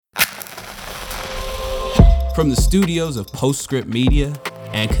From the studios of Postscript Media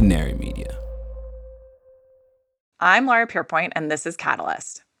and Canary Media. I'm Laura Pierpoint, and this is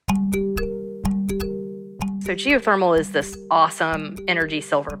Catalyst. So geothermal is this awesome energy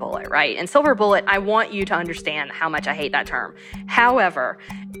silver bullet, right? And silver bullet, I want you to understand how much I hate that term. However,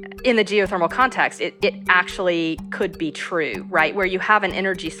 in the geothermal context, it actually could be true, right? Where you have an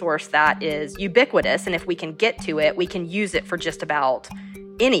energy source that is ubiquitous, and if we can get to it, we can use it for just about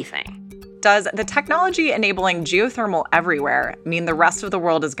anything. Does the technology enabling geothermal everywhere mean the rest of the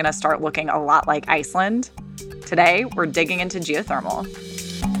world is going to start looking a lot like Iceland? Today, we're digging into geothermal.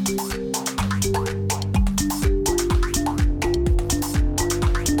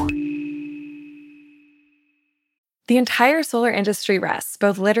 The entire solar industry rests,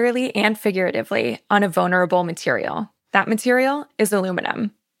 both literally and figuratively, on a vulnerable material. That material is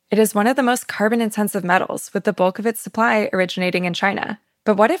aluminum. It is one of the most carbon-intensive metals, with the bulk of its supply originating in China.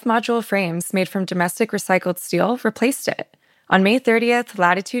 But what if module frames made from domestic recycled steel replaced it? On May 30th,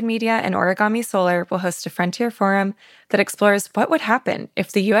 Latitude Media and Origami Solar will host a Frontier Forum that explores what would happen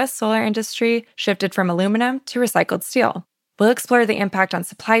if the U.S. solar industry shifted from aluminum to recycled steel. We'll explore the impact on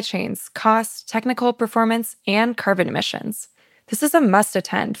supply chains, cost, technical performance, and carbon emissions. This is a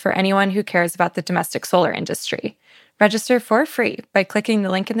must-attend for anyone who cares about the domestic solar industry. Register for free by clicking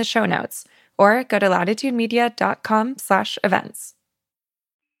the link in the show notes or go to latitudemedia.com/events.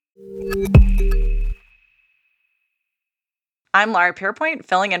 I'm Laura Pierpoint,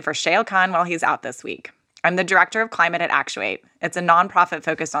 filling in for Shayle Khan while he's out this week. I'm the director of climate at Actuate. It's a nonprofit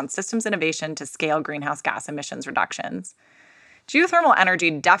focused on systems innovation to scale greenhouse gas emissions reductions. Geothermal energy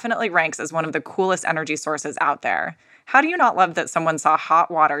definitely ranks as one of the coolest energy sources out there. How do you not love that someone saw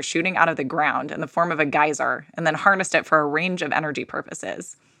hot water shooting out of the ground in the form of a geyser and then harnessed it for a range of energy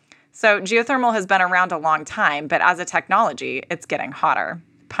purposes? So geothermal has been around a long time, but as a technology, it's getting hotter.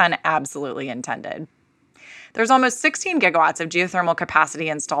 Pun absolutely intended. There's almost 16 gigawatts of geothermal capacity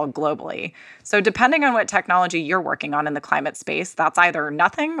installed globally. So depending on what technology you're working on in the climate space, that's either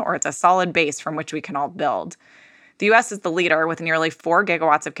nothing or it's a solid base from which we can all build. The U.S. is the leader with nearly 4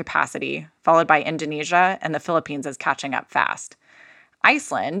 gigawatts of capacity, followed by Indonesia, and the Philippines is catching up fast.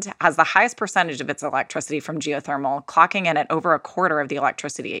 Iceland has the highest percentage of its electricity from geothermal, clocking in at over a quarter of the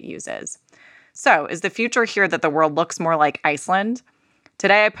electricity it uses. So, is the future here that the world looks more like Iceland?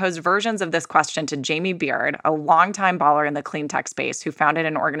 Today, I posed versions of this question to Jamie Beard, a longtime baller in the clean tech space who founded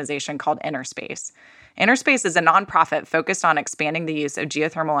an organization called Innerspace. Innerspace is a nonprofit focused on expanding the use of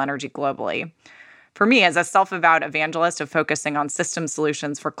geothermal energy globally. For me, as a self-avowed evangelist of focusing on system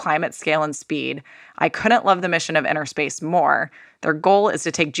solutions for climate scale and speed, I couldn't love the mission of Innerspace more. Their goal is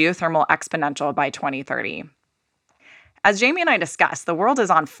to take geothermal exponential by 2030. As Jamie and I discussed, the world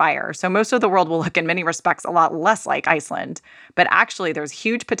is on fire, so most of the world will look in many respects a lot less like Iceland. But actually, there's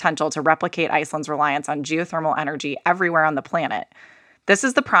huge potential to replicate Iceland's reliance on geothermal energy everywhere on the planet. This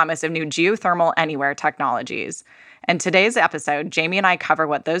is the promise of new geothermal anywhere technologies. In today's episode, Jamie and I cover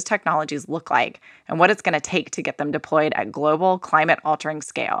what those technologies look like and what it's going to take to get them deployed at global climate-altering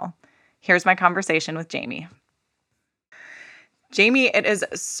scale. Here's my conversation with Jamie. Jamie, it is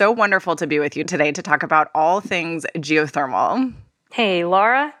so wonderful to be with you today to talk about all things geothermal. Hey,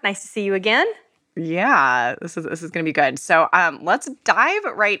 Laura, nice to see you again. Yeah, this is going to be good. So let's dive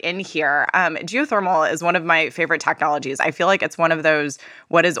right in here. Geothermal is one of my favorite technologies. I feel like it's one of those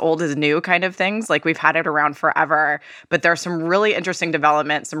what is old is new kind of things. Like we've had it around forever, but there's some really interesting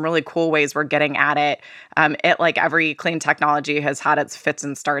developments, some really cool ways we're getting at it. It, like every clean technology, has had its fits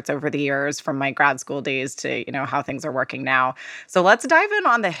and starts over the years from my grad school days to, how things are working now. So let's dive in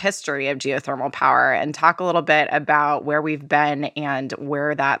on the history of geothermal power and talk a little bit about where we've been and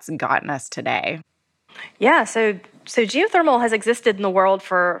where that's gotten us today. Yeah, so geothermal has existed in the world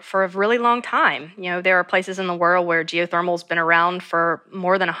for a really long time. There are places in the world where geothermal's been around for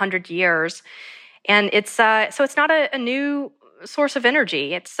more than 100 years, and it's not a new source of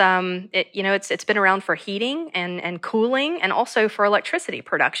energy. It's been around for heating and cooling, and also for electricity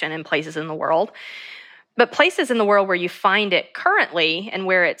production in places in the world. But places in the world where you find it currently and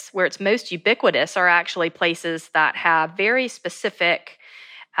where it's most ubiquitous are actually places that have very specific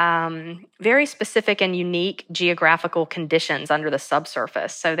and unique geographical conditions under the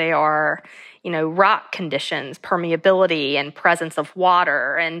subsurface. So they are, rock conditions, permeability, and presence of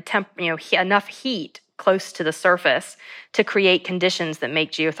water, and enough heat close to the surface to create conditions that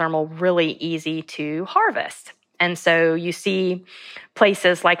make geothermal really easy to harvest. And so you see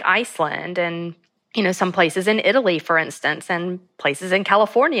places like Iceland and some places in Italy, for instance, and places in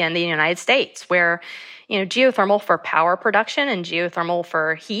California in the United States where, geothermal for power production and geothermal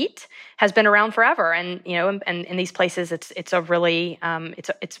for heat has been around forever. And, and in these places, it's a really,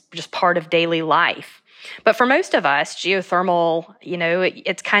 it's just part of daily life. But for most of us, geothermal,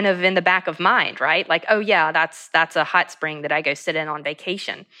 it's kind of in the back of mind, right? Like, oh yeah, that's a hot spring that I go sit in on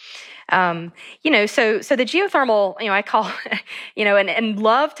vacation. So the geothermal, I call, and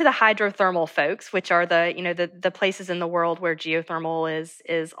love to the hydrothermal folks, which are the places in the world where geothermal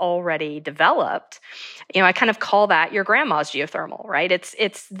is already developed. I kind of call that your grandma's geothermal, right?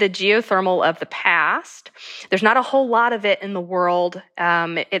 It's the geothermal of the past. There's not a whole lot of it in the world.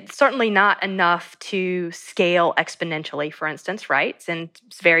 It's certainly not enough to scale exponentially, for instance, right? It's in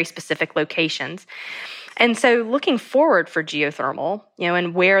very specific locations. And so looking forward for geothermal,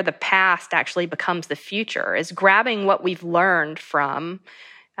 and where the past actually becomes the future is grabbing what we've learned from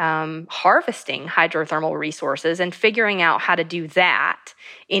harvesting hydrothermal resources and figuring out how to do that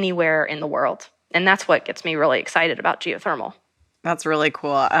anywhere in the world. And that's what gets me really excited about geothermal. That's really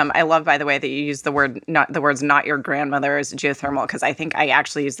cool. I love, by the way, that you use the words "not your grandmother's geothermal," because I think I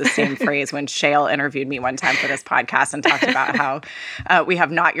actually used the same phrase when Shale interviewed me one time for this podcast and talked about how we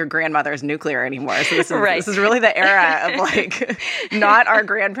have not your grandmother's nuclear anymore. So this is right. This is really the era of like not our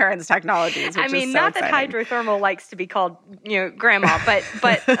grandparents' technologies. Which is so not exciting. That hydrothermal likes to be called grandma, but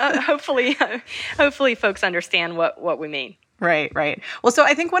hopefully folks understand what we mean. Right. Well, so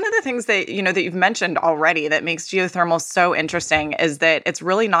I think one of the things that, that you've mentioned already that makes geothermal so interesting is that it's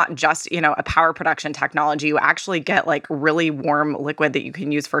really not just, a power production technology. You actually get like really warm liquid that you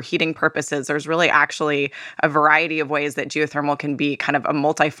can use for heating purposes. There's really actually a variety of ways that geothermal can be kind of a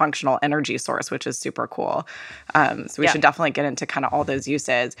multifunctional energy source, which is super cool. So we should definitely get into kind of all those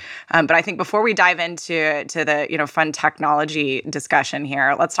uses. But I think before we dive into the, fun technology discussion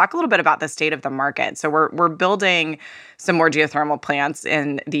here, let's talk a little bit about the state of the market. So we're building some more geothermal plants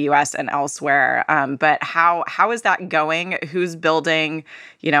in the U.S. and elsewhere. But how is that going? Who's building?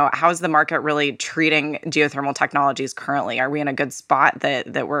 How is the market really treating geothermal technologies currently? Are we in a good spot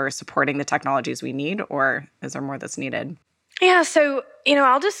that we're supporting the technologies we need, or is there more that's needed? Yeah, so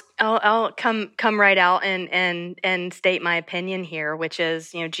I'll come right out and state my opinion here, which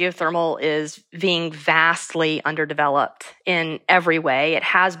is geothermal is being vastly underdeveloped in every way. It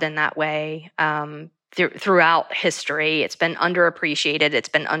has been that way. Throughout history, it's been underappreciated, it's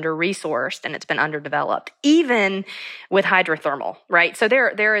been under-resourced, and it's been underdeveloped, even with hydrothermal, right? So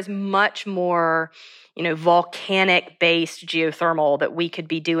there is much more, volcanic-based geothermal that we could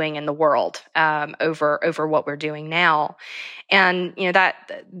be doing in the world over what we're doing now. And,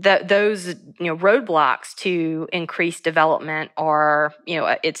 those, roadblocks to increased development are,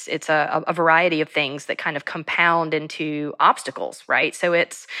 it's a variety of things that kind of compound into obstacles, right? So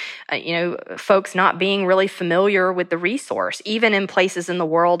it's, folks not being really familiar with the resource, even in places in the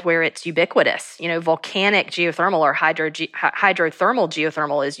world where it's ubiquitous. Volcanic geothermal or hydrothermal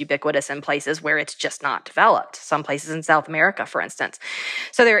geothermal is ubiquitous in places where it's just not developed. Some places in South America, for instance.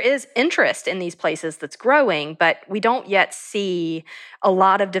 So there is interest in these places that's growing, but we don't yet see a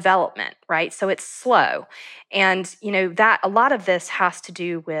lot of development, right? So it's slow. And, that a lot of this has to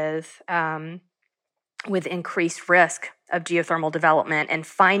do with increased risk of geothermal development and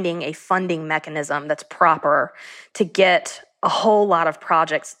finding a funding mechanism that's proper to get a whole lot of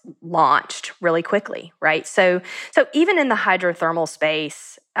projects launched really quickly, right? So even in the hydrothermal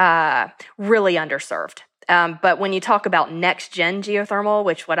space, really underserved. But when you talk about next-gen geothermal,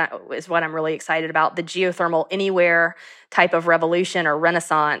 which is what I'm really excited about, the geothermal anywhere type of revolution or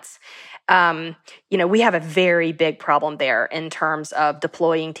renaissance, we have a very big problem there in terms of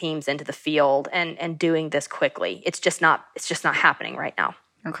deploying teams into the field and doing this quickly. It's just not happening right now.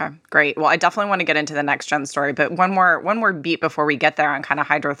 Okay, great. Well, I definitely want to get into the next gen story, but one more beat before we get there on kind of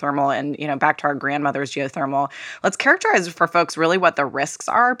hydrothermal and, back to our grandmother's geothermal. Let's characterize for folks really what the risks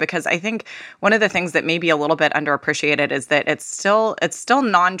are, because I think one of the things that may be a little bit underappreciated is that it's still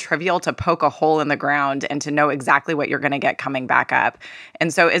non-trivial to poke a hole in the ground and to know exactly what you're going to get coming back up.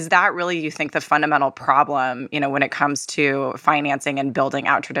 And so is that really, you think, the fundamental problem, when it comes to financing and building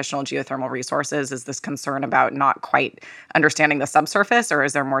out traditional geothermal resources? Is this concern about not quite understanding the subsurface, or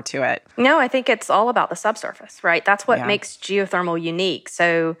is there more to it? No, I think it's all about the subsurface, right? That's what makes geothermal unique.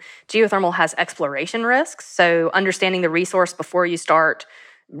 So geothermal has exploration risks. So understanding the resource before you start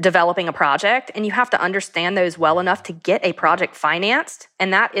developing a project, and you have to understand those well enough to get a project financed.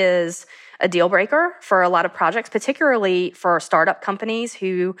 And that is a deal breaker for a lot of projects, particularly for startup companies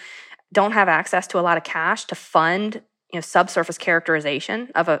who don't have access to a lot of cash to fund, subsurface characterization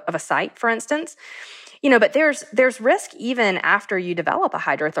of a site, for instance. But there's risk even after you develop a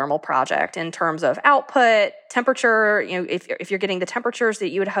hydrothermal project in terms of output, temperature, if you're getting the temperatures that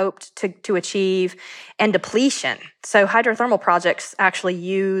you had hoped to achieve, and depletion. So hydrothermal projects actually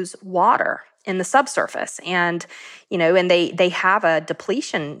use water in the subsurface, and they have a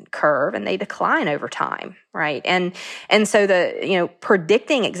depletion curve and they decline over time, right? And so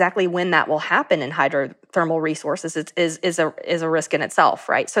predicting exactly when that will happen in hydrothermal resources is a risk in itself,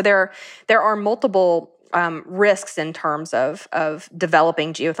 right? So there are multiple risks in terms of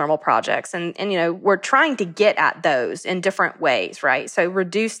developing geothermal projects, and we're trying to get at those in different ways, right? So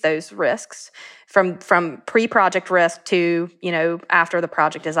reduce those risks from pre-project risk to after the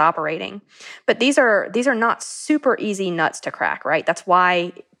project is operating. But these are not super easy nuts to crack, right? That's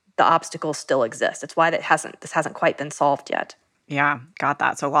why the obstacles still exist. It's why this hasn't quite been solved yet. Yeah, got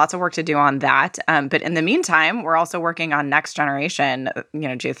that. So lots of work to do on that. But in the meantime, we're also working on next generation,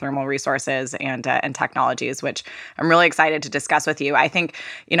 geothermal resources and technologies, which I'm really excited to discuss with you. I think,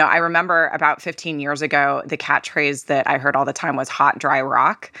 I remember about 15 years ago, the catchphrase that I heard all the time was hot, dry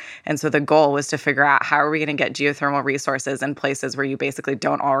rock. And so the goal was to figure out how are we going to get geothermal resources in places where you basically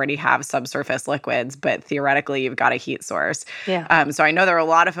don't already have subsurface liquids, but theoretically you've got a heat source. Yeah. So I know there are a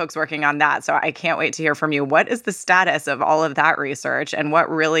lot of folks working on that. So I can't wait to hear from you. What is the status of all of that research, and what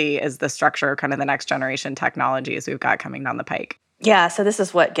really is the structure of kind of the next generation technologies we've got coming down the pike? Yeah, so this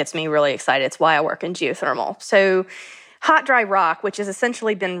is what gets me really excited. It's why I work in geothermal. So hot, dry rock, which has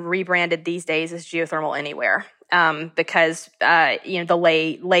essentially been rebranded these days as geothermal anywhere, because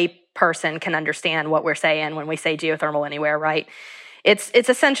the lay person can understand what we're saying when we say geothermal anywhere, right? It's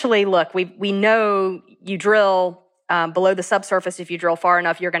essentially, look, we know you drill below the subsurface. If you drill far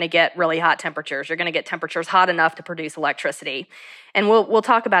enough, you're going to get really hot temperatures. You're going to get temperatures hot enough to produce electricity. And we'll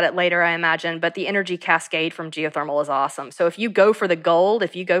talk about it later, I imagine, but the energy cascade from geothermal is awesome. So if you go for the gold,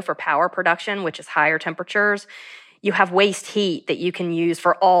 if you go for power production, which is higher temperatures, you have waste heat that you can use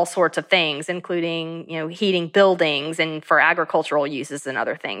for all sorts of things, including, heating buildings and for agricultural uses and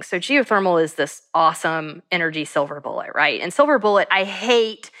other things. So geothermal is this awesome energy silver bullet, right? And silver bullet,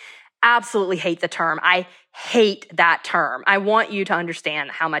 absolutely hate the term. I hate that term. I want you to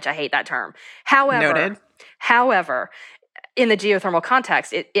understand how much I hate that term. However, in the geothermal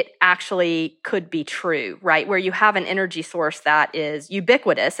context, it actually could be true, right? Where you have an energy source that is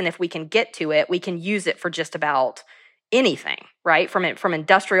ubiquitous, and if we can get to it, we can use it for just about anything, right? From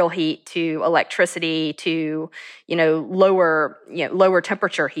industrial heat to electricity to, lower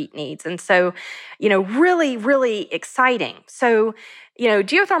temperature heat needs. And so, really, really exciting. So,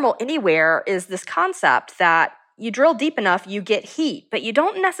 geothermal anywhere is this concept that you drill deep enough, you get heat, but you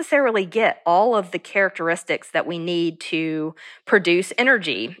don't necessarily get all of the characteristics that we need to produce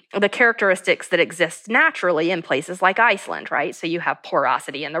energy, the characteristics that exist naturally in places like Iceland, right? So you have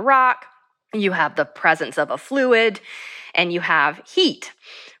porosity in the rock, you have the presence of a fluid, and you have heat,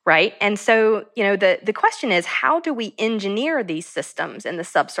 right? And so, the question is, how do we engineer these systems in the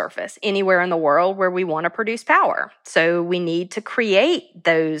subsurface anywhere in the world where we want to produce power? So we need to create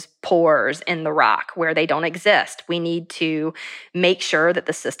those pores in the rock where they don't exist. We need to make sure that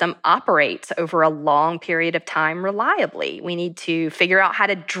the system operates over a long period of time reliably. We need to figure out how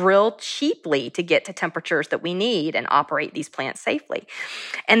to drill cheaply to get to temperatures that we need and operate these plants safely.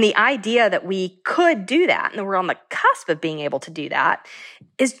 And the idea that we could do that, and we're on the cusp of being able to do that,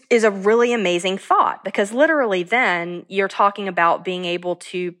 is a really amazing thought, because literally then you're talking about being able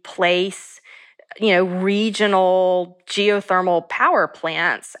to place regional geothermal power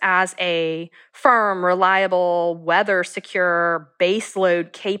plants as a firm, reliable, weather secure,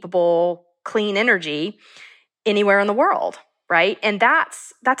 baseload capable, clean energy anywhere in the world, right? And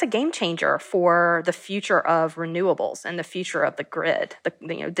that's a game changer for the future of renewables and the future of the grid, a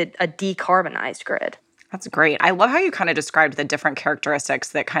decarbonized grid. That's great. I love how you kind of described the different characteristics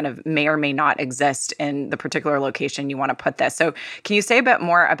that kind of may or may not exist in the particular location you want to put this. So can you say a bit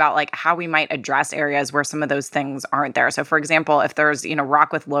more about like how we might address areas where some of those things aren't there? So for example, if there's,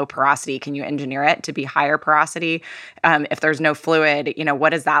 rock with low porosity, can you engineer it to be higher porosity? If there's no fluid,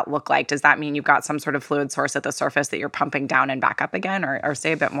 what does that look like? Does that mean you've got some sort of fluid source at the surface that you're pumping down and back up again? Or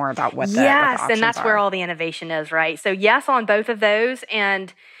say a bit more about what the options and that's are. Where all the innovation is, right? So yes, on both of those.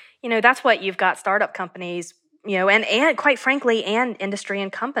 And that's what you've got startup companies, and quite frankly, and industry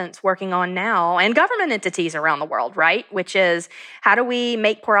incumbents working on now, and government entities around the world, right? Which is, how do we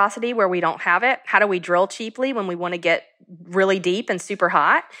make porosity where we don't have it? How do we drill cheaply when we want to get really deep and super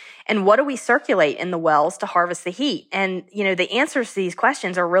hot? And what do we circulate in the wells to harvest the heat? And, the answers to these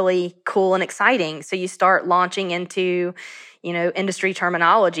questions are really cool and exciting. So you start launching into industry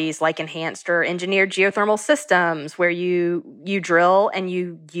terminologies like enhanced or engineered geothermal systems, where you drill and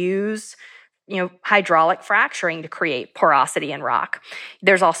you use, hydraulic fracturing to create porosity in rock.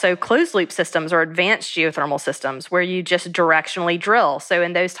 There's also closed loop systems or advanced geothermal systems where you just directionally drill. So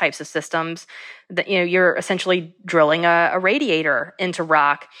in those types of systems, you're essentially drilling a radiator into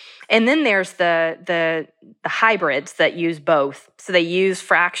rock. And then there's the hybrids that use both. So they use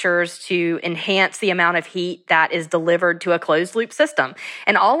fractures to enhance the amount of heat that is delivered to a closed loop system.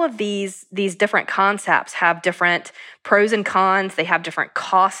 And all of these different concepts have different pros and cons. They have different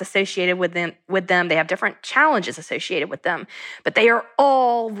costs associated with them. They have different challenges associated with them. But they are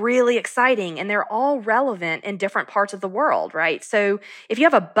all really exciting and they're all relevant in different parts of the world, right? So if you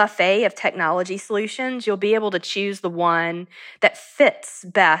have a buffet of technology solutions, you'll be able to choose the one that fits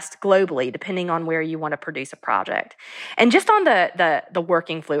best globally, depending on where you want to produce a project. And just on the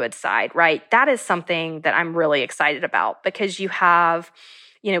working fluid side, right? That is something that I'm really excited about because you have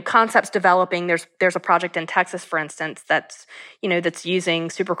concepts developing. There's a project in Texas, for instance, that's using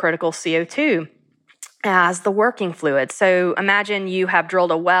supercritical CO2 as the working fluid. So imagine you have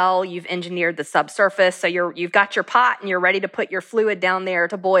drilled a well, you've engineered the subsurface, so you've got your pot and you're ready to put your fluid down there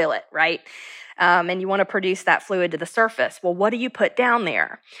to boil it, right? And you want to produce that fluid to the surface. Well, what do you put down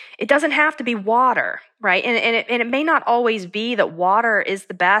there? It doesn't have to be water, right? And it may not always be that water is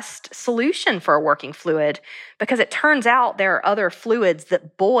the best solution for a working fluid because it turns out there are other fluids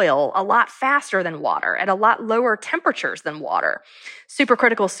that boil a lot faster than water at a lot lower temperatures than water.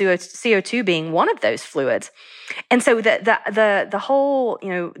 Supercritical CO2 being one of those fluids. And so the whole,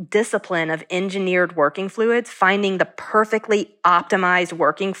 discipline of engineered working fluids, finding the perfectly optimized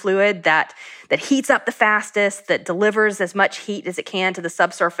working fluid that heats up the fastest, that delivers as much heat as it can to the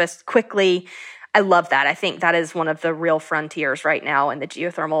subsurface quickly. I love that. I think that is one of the real frontiers right now in the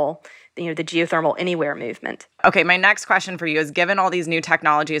geothermal anywhere movement. Okay, my next question for you is, given all these new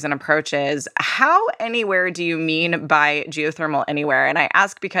technologies and approaches, how anywhere do you mean by geothermal anywhere? And I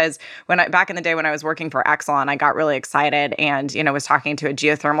ask because back in the day when I was working for Exelon, I got really excited and, was talking to a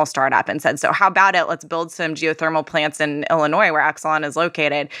geothermal startup and said, so how about it? Let's build some geothermal plants in Illinois where Exelon is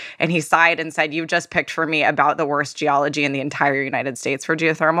located. And he sighed and said, you've just picked for me about the worst geology in the entire United States for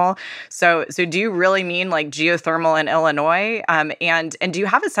geothermal. So do you really mean like geothermal in Illinois? And do you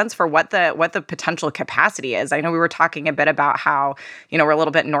have a sense for what the potential capacity is? I know we were talking a bit about how, we're a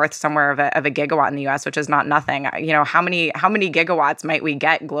little bit north somewhere of a gigawatt in the US, which is not nothing. How many gigawatts might we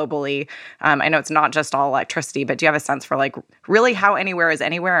get globally? I know it's not just all electricity, but do you have a sense for like really how anywhere is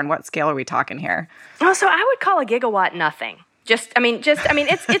anywhere and what scale are we talking here? Oh, so I would call a gigawatt nothing.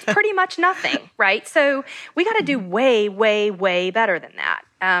 It's pretty much nothing, right? So we got to do way, way, way better than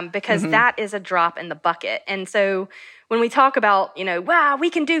that because that is a drop in the bucket. And so when we talk about, wow, we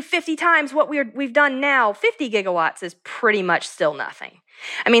can do 50 times what we've done now, 50 gigawatts is pretty much still nothing.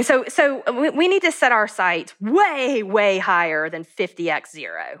 I mean, so we need to set our sights way, way higher than 50x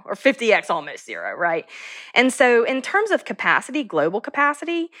zero or 50x almost zero, right? And so in terms of capacity, global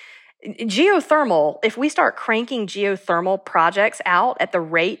capacity, geothermal, if we start cranking geothermal projects out at the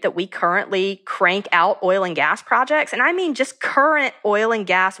rate that we currently crank out oil and gas projects, and I mean just current oil and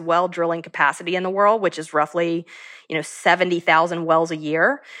gas well drilling capacity in the world, which is roughly 70,000 wells a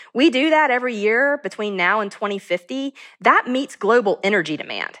year. We do that every year between now and 2050. That meets global energy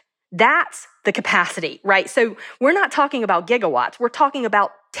demand. That's the capacity, right? So we're not talking about gigawatts. We're talking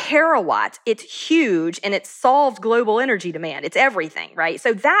about terawatts. It's huge and it solves global energy demand. It's everything, right?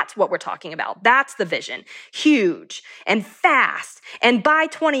 So that's what we're talking about. That's the vision. Huge and fast and by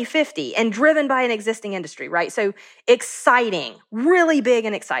 2050 and driven by an existing industry, right? So exciting, really big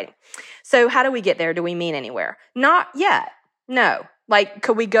and exciting. So how do we get there? Do we mean anywhere? Not yet. No. Like,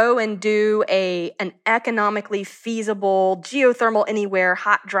 could we go and do an economically feasible geothermal anywhere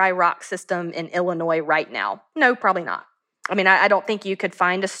hot, dry rock system in Illinois right now? No, probably not. I mean, I don't think you could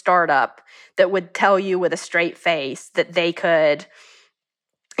find a startup that would tell you with a straight face that they could,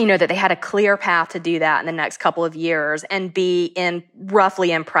 that they had a clear path to do that in the next couple of years and be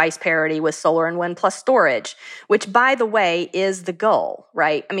roughly in price parity with solar and wind plus storage, which, by the way, is the goal,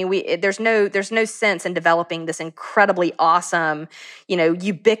 right? I mean, there's no sense in developing this incredibly awesome,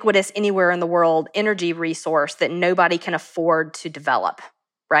 ubiquitous anywhere in the world energy resource that nobody can afford to develop,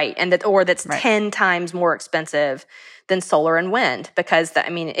 right? And that's right. 10 times more expensive than solar and wind, because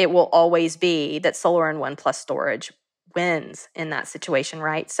it will always be that solar and wind plus storage wins in that situation,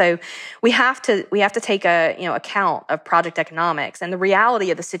 right? So we have to take account of project economics. And the reality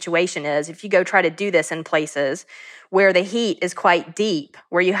of the situation is, if you go try to do this in places where the heat is quite deep,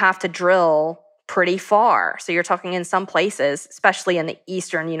 where you have to drill pretty far, so you're talking in some places, especially in the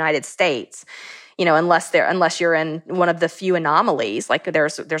eastern United States, unless you're in one of the few anomalies. Like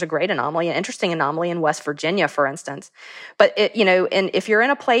there's a great anomaly, an interesting anomaly in West Virginia, for instance. But and if you're in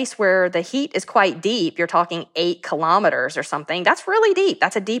a place where the heat is quite deep, you're talking 8 kilometers or something, that's really deep.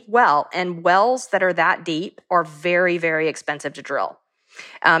 That's a deep well. And wells that are that deep are very, very expensive to drill.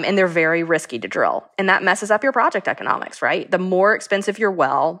 And they're very risky to drill. And that messes up your project economics, right? The more expensive your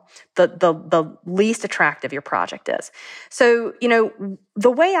well, the least attractive your project is. So, the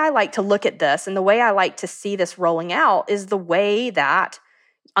way I like to look at this and the way I like to see this rolling out is the way that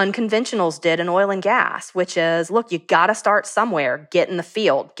unconventionals did in oil and gas, which is, look, you got to start somewhere, get in the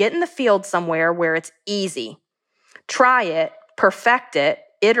field somewhere where it's easy. Try it, perfect it,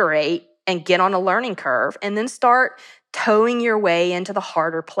 iterate, and get on a learning curve, and then start towing your way into the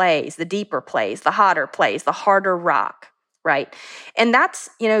harder plays, the deeper plays, the hotter plays, the harder rock, right? And that's,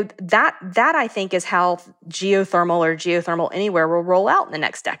 that I think is how geothermal anywhere will roll out in the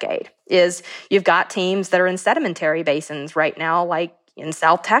next decade, is you've got teams that are in sedimentary basins right now, like in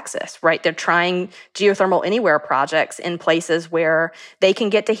South Texas, right? They're trying geothermal anywhere projects in places where they can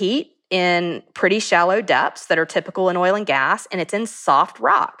get to heat in pretty shallow depths that are typical in oil and gas, and it's in soft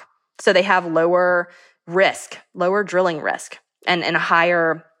rock. So they have lower drilling risk, and a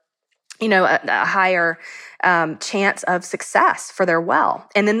higher, a higher chance of success for their well.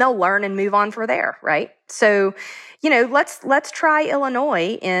 And then they'll learn and move on from there, right? So, let's try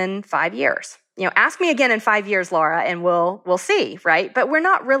Illinois in 5 years. Ask me again in 5 years, Laura, and we'll see, right? But we're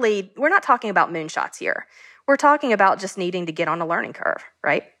not talking about moonshots here. We're talking about just needing to get on a learning curve,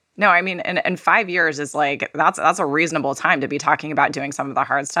 right? No, I mean, and 5 years is like, that's a reasonable time to be talking about doing some of the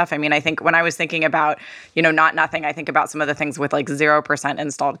hard stuff. I mean, I think when I was thinking about, not nothing, I think about some of the things with like 0%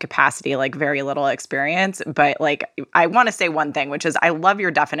 installed capacity, like very little experience. But like, I want to say one thing, which is I love your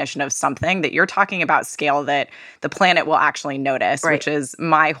definition of something, that you're talking about scale that the planet will actually notice, right? Which is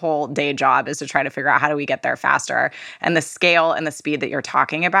my whole day job, is to try to figure out how do we get there faster. And the scale and the speed that you're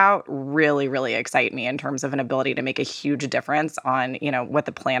talking about really, really excite me in terms of an ability to make a huge difference on, what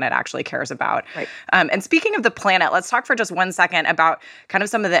the planet actually cares about. Right. And speaking of the planet, let's talk for just 1 second about kind of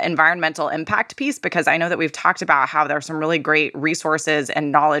some of the environmental impact piece, because I know that we've talked about how there are some really great resources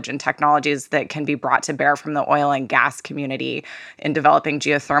and knowledge and technologies that can be brought to bear from the oil and gas community in developing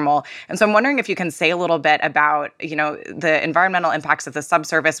geothermal. And so I'm wondering if you can say a little bit about, the environmental impacts of the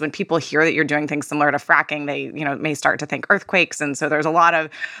subsurface. When people hear that you're doing things similar to fracking, they, may start to think earthquakes. And so there's a lot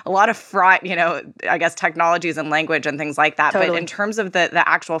of fraught, I guess, technologies and language and things like that. Totally. But in terms of the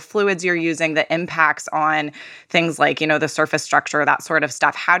actual fluids you're using, the impacts on things like, the surface structure, that sort of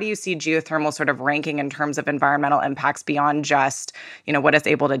stuff, how do you see geothermal sort of ranking in terms of environmental impacts beyond just, what it's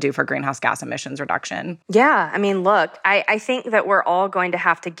able to do for greenhouse gas emissions reduction? Yeah, I mean, look, I think that we're all going to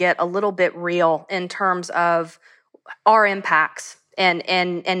have to get a little bit real in terms of our impacts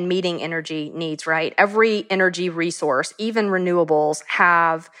and meeting energy needs, right? Every energy resource, even renewables,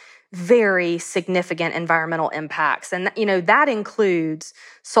 have very significant environmental impacts. And, that includes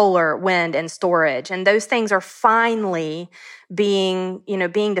solar, wind, and storage. And those things are finally being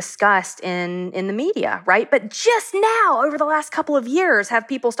discussed in the media, right? But just now, over the last couple of years, have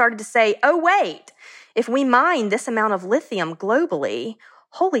people started to say, oh, wait, if we mine this amount of lithium globally,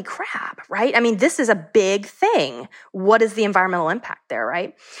 holy crap, right? I mean, this is a big thing. What is the environmental impact there,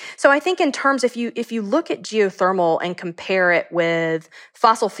 right? So I think in terms, if you look at geothermal and compare it with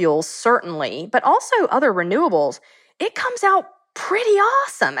fossil fuels, certainly, but also other renewables, it comes out pretty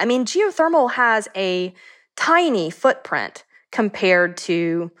awesome. I mean, geothermal has a tiny footprint compared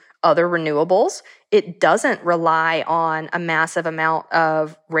to other renewables. It doesn't rely on a massive amount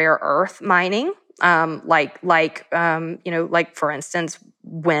of rare earth mining, like for instance,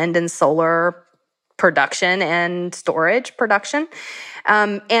 wind and solar production and storage production.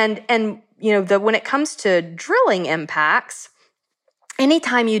 When it comes to drilling impacts,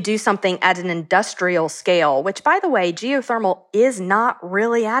 anytime you do something at an industrial scale, which by the way, geothermal is not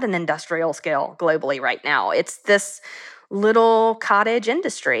really at an industrial scale globally right now. It's this little cottage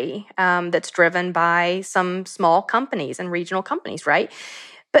industry that's driven by some small companies and regional companies, right?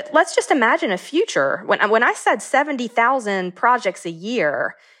 But let's just imagine a future. When I said 70,000 projects a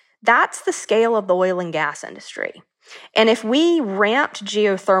year, that's the scale of the oil and gas industry. And if we ramped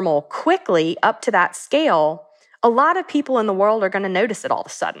geothermal quickly up to that scale, a lot of people in the world are going to notice it all of a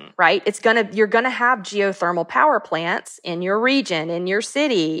sudden, right? You're going to have geothermal power plants in your region, in your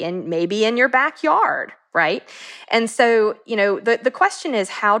city, and maybe in your backyard, right? And so, the question is,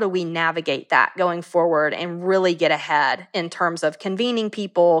 how do we navigate that going forward and really get ahead in terms of convening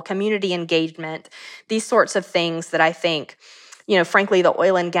people, community engagement, these sorts of things that I think, frankly, the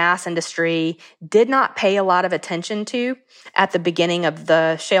oil and gas industry did not pay a lot of attention to at the beginning of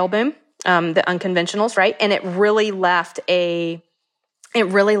the shale boom. the unconventionals, right? And it really left a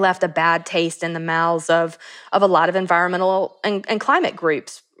bad taste in the mouths of a lot of environmental and climate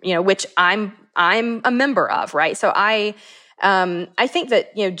groups, which I'm a member of, right? So I think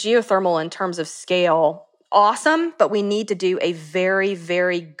that, geothermal in terms of scale, awesome, but we need to do a very,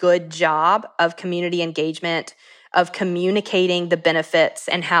 very good job of community engagement, of communicating the benefits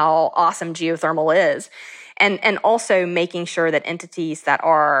and how awesome geothermal is. And also making sure that entities that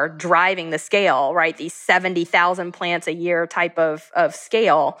are driving the scale, right, these 70,000 plants a year type of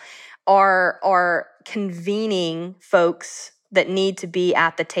scale, are convening folks that need to be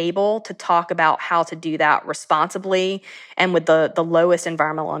at the table to talk about how to do that responsibly and with the lowest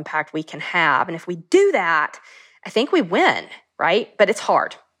environmental impact we can have. And if we do that, I think we win, right? But it's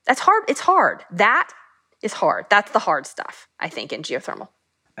hard. That's hard. It's hard. That is hard. That's the hard stuff, I think, in geothermal.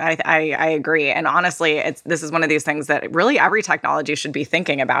 I agree. And honestly, this is one of these things that really every technology should be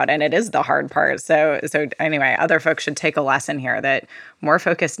thinking about, and it is the hard part. So anyway, other folks should take a lesson here that more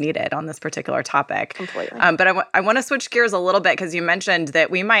focus needed on this particular topic. Completely. But I want to switch gears a little bit because you mentioned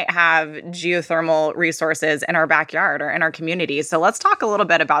that we might have geothermal resources in our backyard or in our communities. So let's talk a little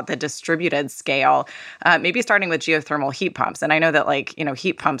bit about the distributed scale, maybe starting with geothermal heat pumps. And I know that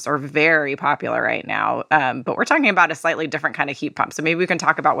heat pumps are very popular right now, but we're talking about a slightly different kind of heat pump. So maybe we can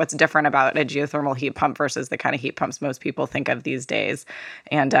talk about what's different about a geothermal heat pump versus the kind of heat pumps most people think of these days,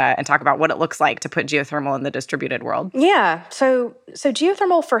 and talk about what it looks like to put geothermal in the distributed world. Yeah. So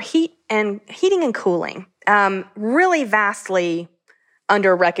geothermal for heating and cooling, really vastly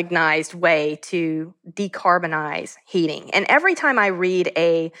under-recognized way to decarbonize heating. And every time I read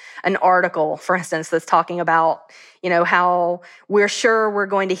an article, for instance, that's talking about, how we're sure we're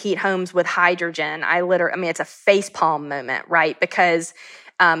going to heat homes with hydrogen, it's a facepalm moment, right? Because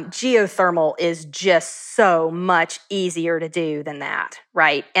geothermal is just so much easier to do than that,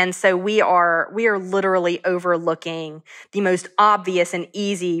 right? And so we are literally overlooking the most obvious and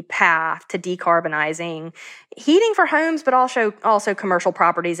easy path to decarbonizing heating for homes, but also commercial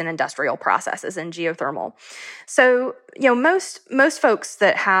properties and industrial processes in geothermal. So, most folks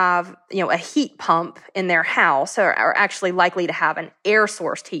that have, a heat pump in their house are actually likely to have an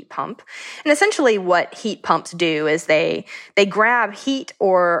air-sourced heat pump. And essentially what heat pumps do is they grab heat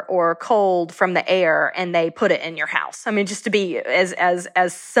or cold from the air and they put it in your house. I mean, just to be as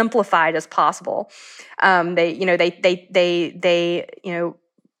simplified as possible.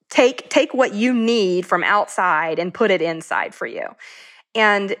 Take what you need from outside and put it inside for you.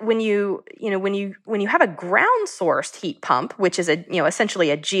 And when you have a ground sourced heat pump, which is essentially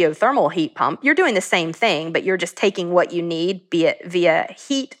a geothermal heat pump, you're doing the same thing, but you're just taking what you need, be it via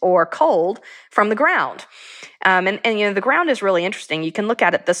heat or cold, from the ground. And the ground is really interesting. You can look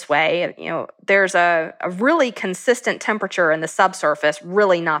at it this way. There's a really consistent temperature in the subsurface,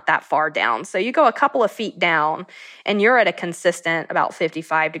 really not that far down. So you go a couple of feet down and you're at a consistent about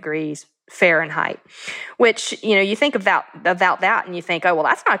 55 degrees Fahrenheit, which, you think about that and you think, oh, well,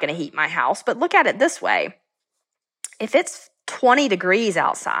 that's not going to heat my house. But look at it this way. If it's 20 degrees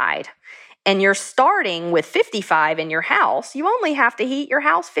outside and you're starting with 55 in your house, you only have to heat your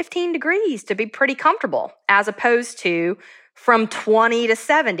house 15 degrees to be pretty comfortable, as opposed to from 20 to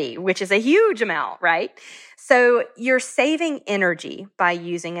 70, which is a huge amount, right? So you're saving energy by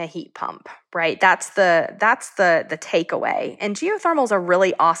using a heat pump, right? That's the takeaway. And geothermal is a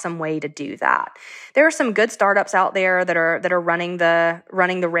really awesome way to do that. There are some good startups out there that are running the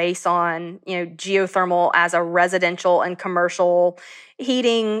race on, geothermal as a residential and commercial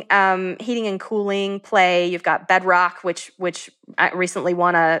heating and cooling play. You've got Bedrock, which I recently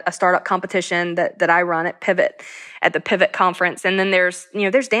won a startup competition that I run at the Pivot conference. And then there's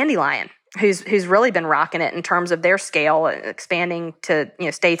Dandelion, who's really been rocking it in terms of their scale, expanding to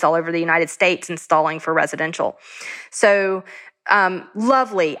states all over the United States, installing for residential. So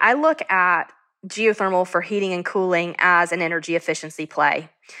lovely. I look at geothermal for heating and cooling as an energy efficiency play.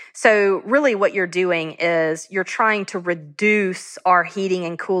 So really what you're doing is you're trying to reduce our heating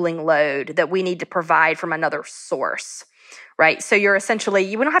and cooling load that we need to provide from another source. Right. So you're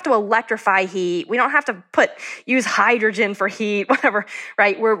essentially, we don't have to electrify heat. We don't have to use hydrogen for heat, whatever,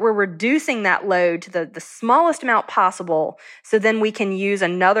 right? We're reducing that load to the smallest amount possible. So then we can use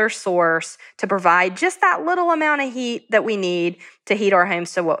another source to provide just that little amount of heat that we need to heat our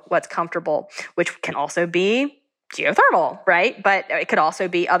homes to what's comfortable, which can also be geothermal, right? But it could also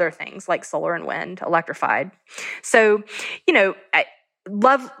be other things like solar and wind, electrified. So,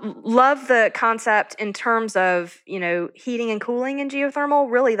 love the concept in terms of, heating and cooling in geothermal.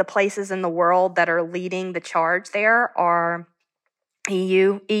 Really the places in the world that are leading the charge there are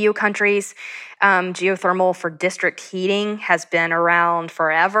EU countries. Geothermal for district heating has been around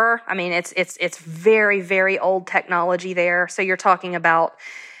forever. I mean, it's very, very old technology there. So you're talking about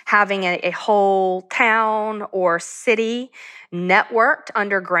having a whole town or city networked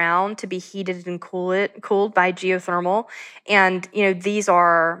underground to be heated and cooled by geothermal. And, these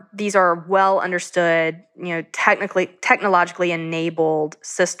are well understood, technologically enabled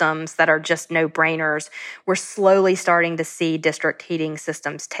systems that are just no-brainers. We're slowly starting to see district heating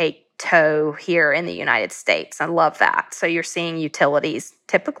systems take toe here in the United States. I love that. So you're seeing utilities,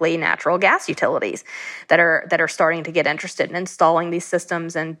 typically natural gas utilities, that are starting to get interested in installing these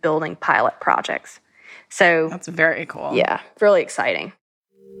systems and building pilot projects. So that's very cool. Yeah, really exciting.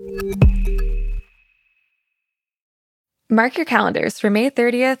 Mark your calendars for May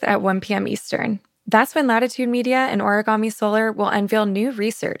 30th at 1 p.m. Eastern. That's when Latitude Media and Origami Solar will unveil new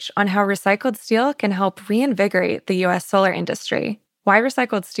research on how recycled steel can help reinvigorate the U.S. solar industry. Why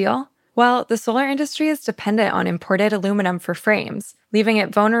recycled steel? Well, the solar industry is dependent on imported aluminum for frames, leaving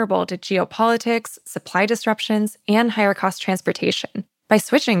it vulnerable to geopolitics, supply disruptions, and higher cost transportation. By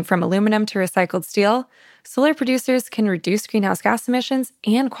switching from aluminum to recycled steel, solar producers can reduce greenhouse gas emissions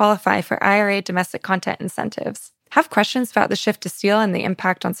and qualify for IRA domestic content incentives. Have questions about the shift to steel and the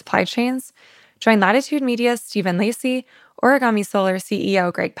impact on supply chains? Join Latitude Media's Stephen Lacey, Origami Solar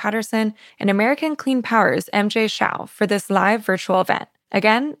CEO Greg Patterson, and American Clean Power's MJ Shao for this live virtual event.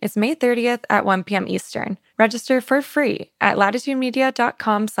 Again, it's May 30th at 1 p.m. Eastern. Register for free at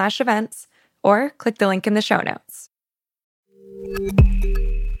latitudemedia.com/events or click the link in the show notes.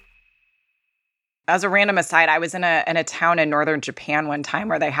 As a random aside, I was in a town in northern Japan one time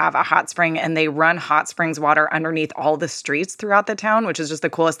where they have a hot spring and they run hot springs water underneath all the streets throughout the town, which is just the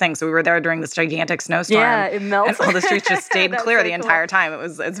coolest thing. So we were there during this gigantic snowstorm. Yeah, it melts. And all the streets just stayed clear so the entire time.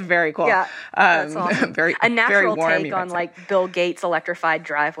 It's very cool. Yeah, that's awesome. A natural very take on like Bill Gates' electrified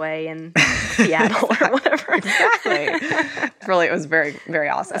driveway in Seattle or whatever. Exactly. It was very, very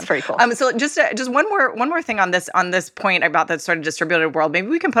awesome. That's pretty cool. So just one more thing on this point about the sort of distributed world. Maybe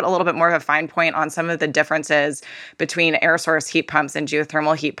we can put a little bit more of a fine point on some of the differences between air source heat pumps and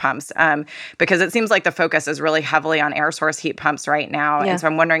geothermal heat pumps, because it seems like the focus is really heavily on air source heat pumps right now. Yeah. And so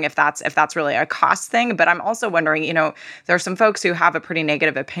I'm wondering if that's really a cost thing. But I'm also wondering, there are some folks who have a pretty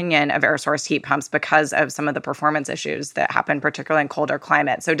negative opinion of air source heat pumps because of some of the performance issues that happen, particularly in colder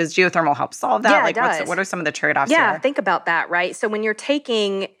climate. So does geothermal help solve that? Yeah, it does. What are some of the trade-offs here? here? Think about that, right? So when you're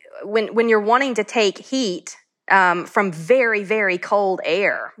when you're wanting to take heat from very, very cold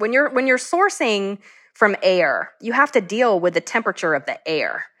air, when you're sourcing from air, you have to deal with the temperature of the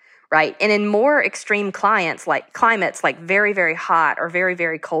air, right? And in more extreme climates like very, very hot or very,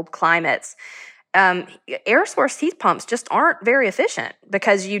 very cold climates, air source heat pumps just aren't very efficient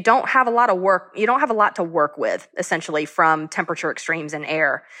because you don't have a lot to work with, essentially, from temperature extremes in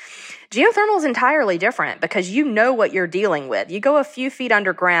air. Geothermal is entirely different because you know what you're dealing with. You go a few feet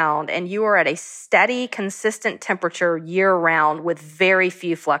underground and you are at a steady, consistent temperature year-round with very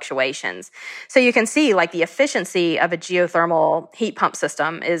few fluctuations. So you can see like the efficiency of a geothermal heat pump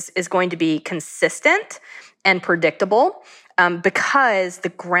system is going to be consistent and predictable, because the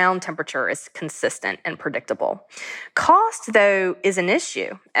ground temperature is consistent and predictable. Cost, though, is an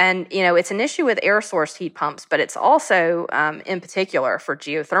issue. And, it's an issue with air source heat pumps, but it's also, in particular, for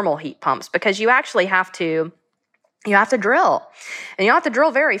geothermal heat pumps, because you actually have to drill. And you don't have to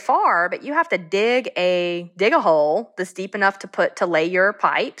drill very far, but you have to dig a hole that's deep enough to lay your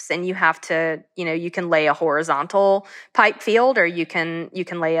pipes. And you have to, you can lay a horizontal pipe field, or you can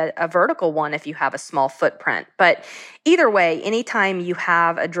lay a vertical one if you have a small footprint. But either way, anytime you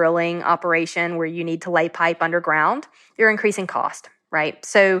have a drilling operation where you need to lay pipe underground, you're increasing cost. Right.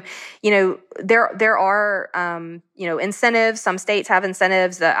 So, there are, incentives. Some states have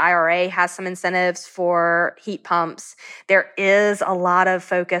incentives. The IRA has some incentives for heat pumps. There is a lot of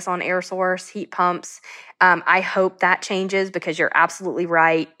focus on air source heat pumps. I hope that changes because you're absolutely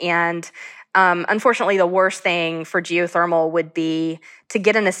right. And unfortunately, the worst thing for geothermal would be to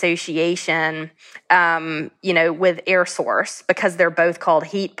get an association, with air source because they're both called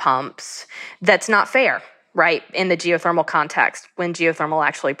heat pumps. That's not fair. Right, in the geothermal context, when geothermal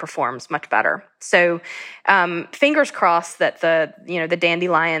actually performs much better. So, fingers crossed that the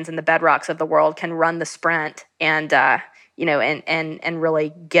Dandelions and the Bedrocks of the world can run the sprint and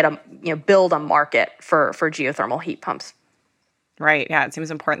really get build a market for geothermal heat pumps. Right. Yeah. It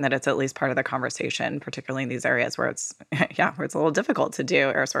seems important that it's at least part of the conversation, particularly in these areas where it's, where it's a little difficult to do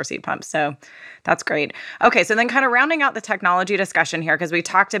air source heat pumps. So that's great. Okay. So then kind of rounding out the technology discussion here, because we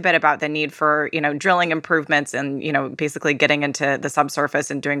talked a bit about the need for, drilling improvements and, basically getting into the subsurface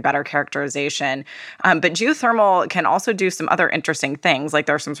and doing better characterization. But geothermal can also do some other interesting things. Like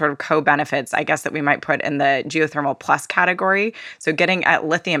there are some sort of co-benefits, I guess, that we might put in the geothermal plus category. So getting at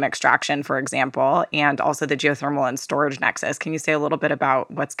lithium extraction, for example, and also the geothermal and storage nexus. Can you say a little bit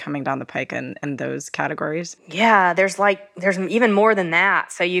about what's coming down the pike in those categories? Yeah, there's even more than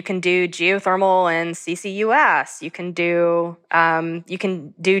that. So you can do geothermal and CCUS. You can do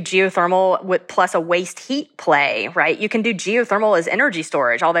geothermal with plus a waste heat play, right? You can do geothermal as energy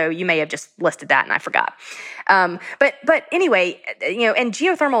storage, although you may have just listed that and I forgot. But anyway, and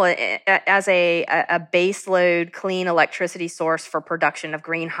geothermal as a baseload clean electricity source for production of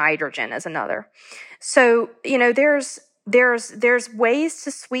green hydrogen is another. So, there's ways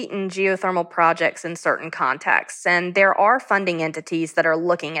to sweeten geothermal projects in certain contexts, and there are funding entities that are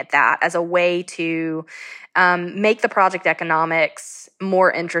looking at that as a way to make the project economics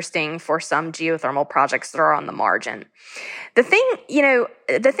more interesting for some geothermal projects that are on the margin. The thing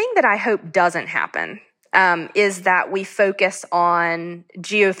that I hope doesn't happen is that we focus on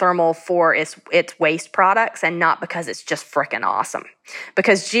geothermal for its waste products and not because it's just frickin' awesome.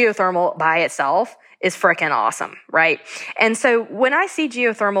 Because geothermal by itself is frickin' awesome, right? And so when I see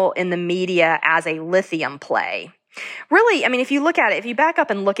geothermal in the media as a lithium play, really, I mean, if you back up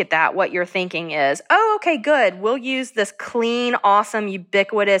and look at that, what you're thinking is, oh, okay, good. We'll use this clean, awesome,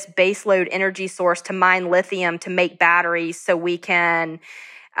 ubiquitous baseload energy source to mine lithium to make batteries so we can,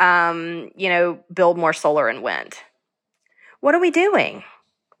 build more solar and wind. What are we doing?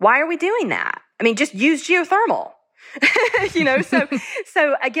 Why are we doing that? I mean, just use geothermal.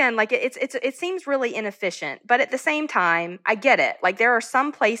 So again, like it seems really inefficient, but at the same time, I get it. Like there are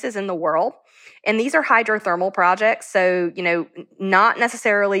some places in the world, and these are hydrothermal projects. So, not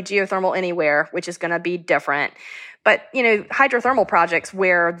necessarily geothermal anywhere, which is going to be different, but, hydrothermal projects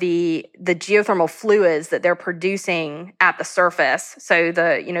where the geothermal fluids that they're producing at the surface, so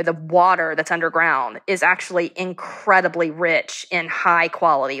the water that's underground is actually incredibly rich in high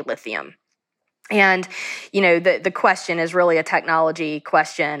quality lithium. And, the question is really a technology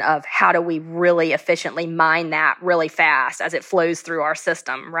question of how do we really efficiently mine that really fast as it flows through our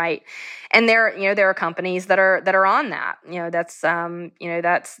system, right? And there are companies that are on that.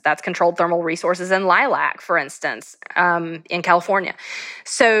 That's Controlled Thermal Resources and Lilac, for instance, in California.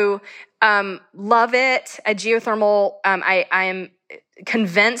 So, love it. A geothermal, I am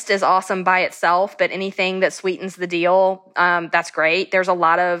convinced is awesome by itself, but anything that sweetens the deal, that's great. There's a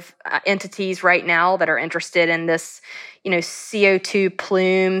lot of entities right now that are interested in this, CO2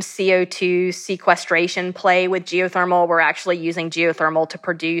 plume, CO2 sequestration play with geothermal. We're actually using geothermal to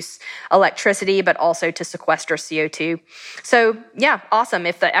produce electricity, but also to sequester CO2. So yeah, awesome.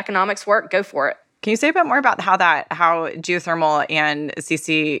 If the economics work, go for it. Can you say a bit more about how geothermal and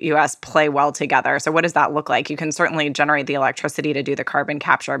CCUS play well together? So what does that look like? You can certainly generate the electricity to do the carbon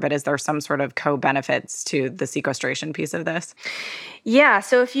capture, but is there some sort of co-benefits to the sequestration piece of this? Yeah.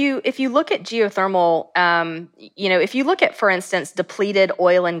 So if you look at geothermal, if you look at, for instance, depleted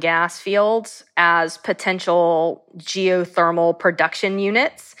oil and gas fields as potential geothermal production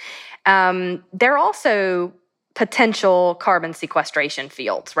units, they're also potential carbon sequestration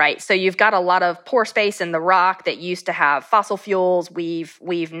fields, right? So you've got a lot of pore space in the rock that used to have fossil fuels.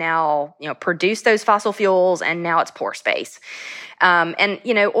 We've now, produced those fossil fuels, and now it's pore space. And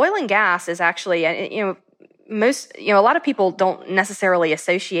oil and gas is actually, a lot of people don't necessarily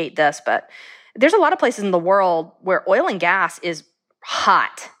associate this, but there's a lot of places in the world where oil and gas is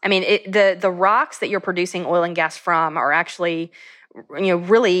hot. I mean, the rocks that you're producing oil and gas from are actually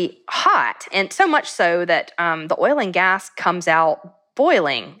really hot. And so much so that the oil and gas comes out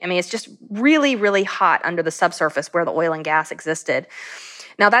boiling. I mean, it's just really, really hot under the subsurface where the oil and gas existed.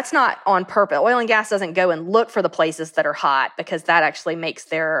 Now, that's not on purpose. Oil and gas doesn't go and look for the places that are hot, because that actually makes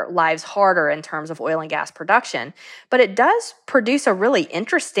their lives harder in terms of oil and gas production. But it does produce a really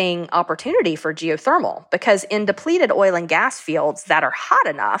interesting opportunity for geothermal, because in depleted oil and gas fields that are hot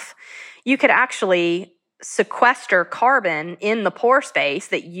enough, you could actually sequester carbon in the pore space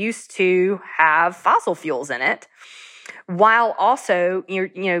that used to have fossil fuels in it, while also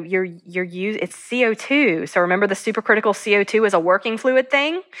it's CO2. So remember, the supercritical CO2 is a working fluid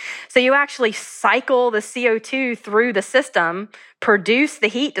thing. So you actually cycle the CO2 through the system, produce the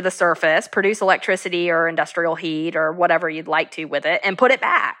heat to the surface, produce electricity or industrial heat or whatever you'd like to with it, and put it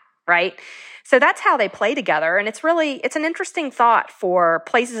back, right? So that's how they play together. And it's an interesting thought for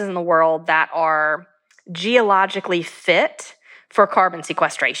places in the world that are geologically fit for carbon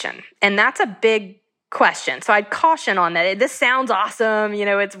sequestration? And that's a big question. So I'd caution on that. This sounds awesome.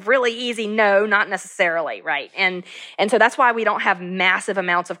 It's really easy. No, not necessarily, right? And so that's why we don't have massive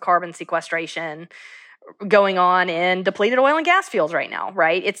amounts of carbon sequestration going on in depleted oil and gas fields right now,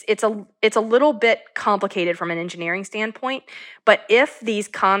 right? It's a little bit complicated from an engineering standpoint, but if these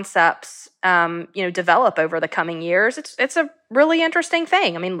concepts develop over the coming years, it's a really interesting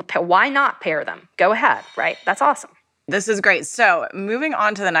thing. I mean, why not pair them? Go ahead, right? That's awesome. This is great. So moving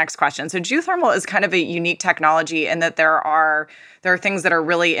on to the next question. So geothermal is kind of a unique technology in that there are things that are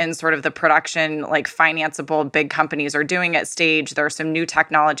really in sort of the production, like financeable, big companies are doing at stage. There are some new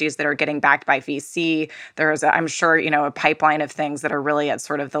technologies that are getting backed by VC. There's, I'm sure, a pipeline of things that are really at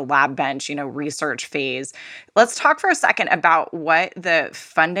sort of the lab bench, research phase. Let's talk for a second about what the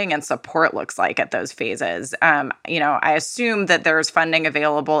funding and support looks like at those phases. I assume that there's funding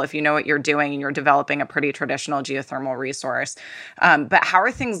available if you know what you're doing and you're developing a pretty traditional geothermal resource. But how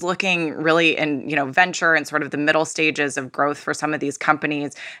are things looking really in, venture and sort of the middle stages of growth for some of these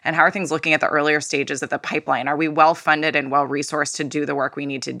companies? And how are things looking at the earlier stages of the pipeline? Are we well funded and well resourced to do the work we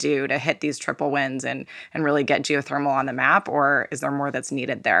need to do to hit these triple wins and really get geothermal on the map? Or is there more that's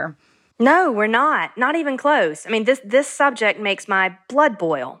needed there? No, we're not even close. I mean, this subject makes my blood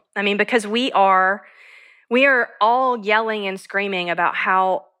boil. I mean, because we are all yelling and screaming about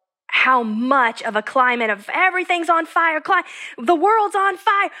how much of a climate of everything's on fire, the world's on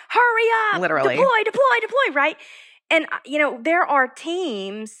fire, hurry up, literally, deploy, right? And, there are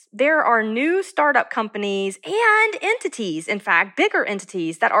teams, there are new startup companies and entities, in fact, bigger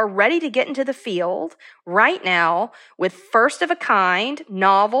entities that are ready to get into the field right now with first of a kind,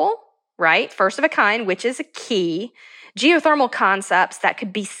 novel, right? First of a kind, which is a key, geothermal concepts that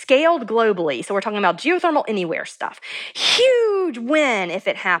could be scaled globally. So we're talking about geothermal anywhere stuff. Huge win if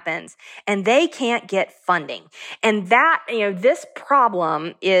it happens. And they can't get funding. And that, this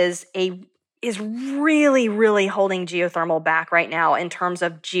problem is really, really holding geothermal back right now in terms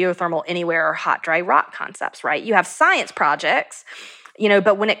of geothermal anywhere or hot, dry rock concepts, right? You have science projects,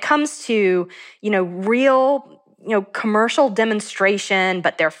 but when it comes to, real, commercial demonstration,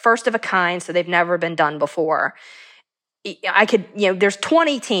 but they're first of a kind, so they've never been done before. There's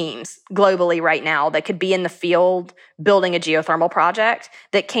 20 teams globally right now that could be in the field building a geothermal project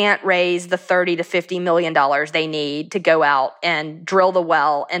that can't raise the $30 to $50 million they need to go out and drill the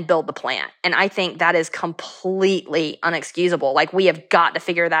well and build the plant. And I think that is completely unexcusable. Like, we have got to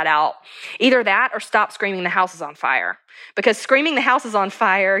figure that out. Either that or stop screaming the house is on fire. Because screaming the house is on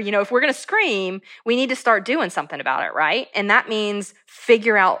fire, if we're going to scream, we need to start doing something about it, right? And that means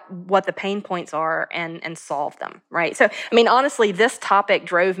figure out what the pain points are and solve them, right? So, honestly, this topic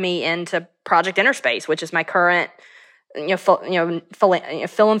drove me into Project Innerspace, which is my current,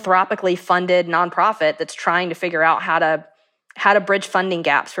 philanthropically funded nonprofit that's trying to figure out how to bridge funding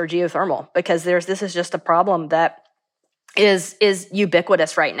gaps for geothermal, because this is just a problem that is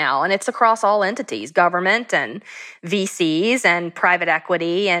ubiquitous right now. And it's across all entities, government and VCs and private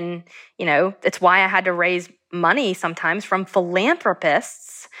equity. And, it's why I had to raise money sometimes from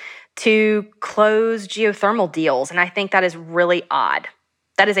philanthropists to close geothermal deals. And I think that is really odd.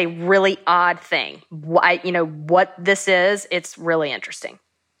 That is a really odd thing. What this is, it's really interesting,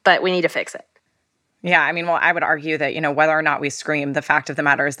 but we need to fix it. Yeah, I would argue that, whether or not we scream, the fact of the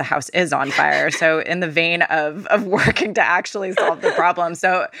matter is the house is on fire. So in the vein of working to actually solve the problem.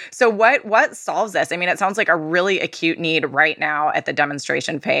 So what solves this? It sounds like a really acute need right now at the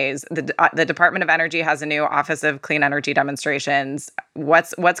demonstration phase. The Department of Energy has a new Office of Clean Energy Demonstrations.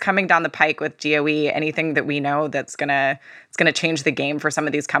 What's coming down the pike with DOE? Anything that we know that's gonna change the game for some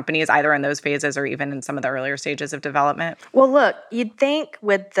of these companies, either in those phases or even in some of the earlier stages of development? Well, look, you'd think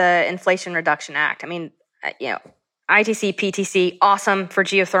with the Inflation Reduction Act, ITC, PTC, awesome for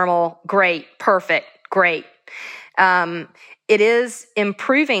geothermal, great, perfect, great. It is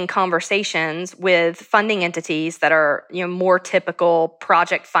improving conversations with funding entities that are, more typical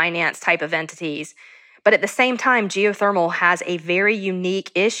project finance type of entities. But at the same time, geothermal has a very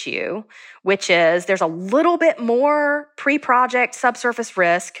unique issue, which is there's a little bit more pre-project subsurface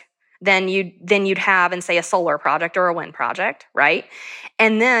risk than you'd have in, say, a solar project or a wind project, right?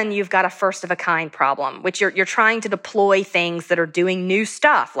 And then you've got a first-of-a-kind problem, which you're trying to deploy things that are doing new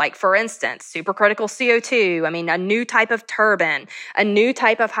stuff, like, for instance, supercritical CO2, a new type of turbine, a new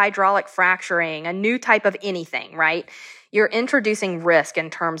type of hydraulic fracturing, a new type of anything, right? You're introducing risk in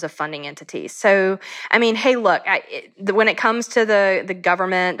terms of funding entities. So, hey, look, when it comes to the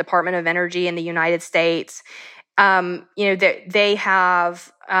government, Department of Energy in the United States, they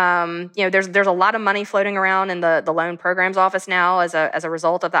have, there's a lot of money floating around in the loan programs office now as a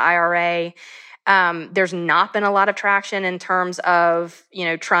result of the IRA. There's not been a lot of traction in terms of,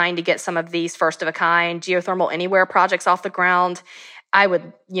 trying to get some of these first of a kind geothermal anywhere projects off the ground. I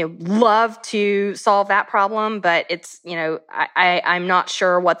would, love to solve that problem, but it's, I'm not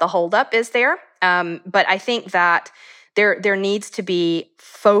sure what the holdup is there. But I think that there needs to be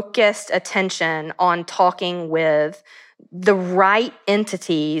focused attention on talking with the right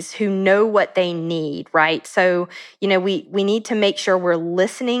entities who know what they need, right? So, we need to make sure we're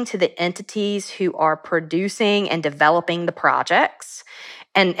listening to the entities who are producing and developing the projects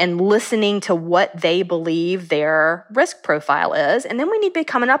and listening to what they believe their risk profile is. And then we need to be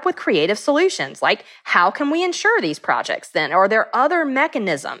coming up with creative solutions. Like, how can we insure these projects then? Are there other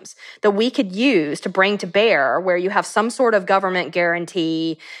mechanisms that we could use to bring to bear where you have some sort of government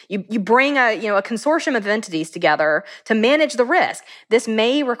guarantee? You bring a consortium of entities together to manage the risk. This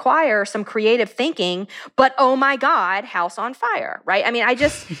may require some creative thinking, but oh my God, house on fire, right? I mean,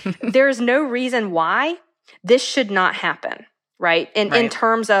 there's no reason why this should not happen. Right. In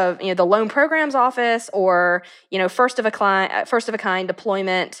terms of, the Loan Programs Office or, first of a kind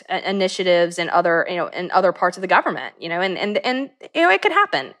deployment initiatives and other, in other parts of the government, and it could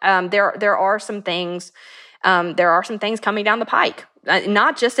happen. There are some things coming down the pike,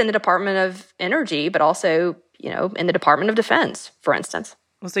 not just in the Department of Energy, but also, in the Department of Defense, for instance.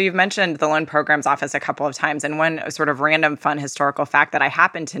 Well, so you've mentioned the Loan Programs Office a couple of times, and one sort of random fun historical fact that I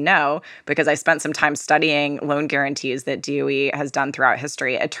happen to know, because I spent some time studying loan guarantees that DOE has done throughout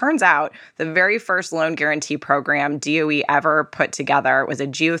history. It turns out the very first loan guarantee program DOE ever put together was a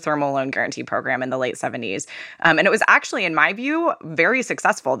geothermal loan guarantee program in the late 70s. And it was actually, in my view, very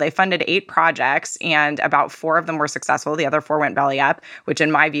successful. They funded 8 projects, and about 4 of them were successful. The other 4 went belly up, which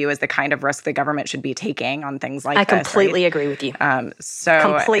in my view is the kind of risk the government should be taking on things like this. I completely agree with you.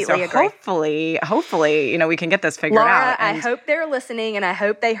 Completely agree. Hopefully, we can get this figured Laura, out. I hope they're listening, and I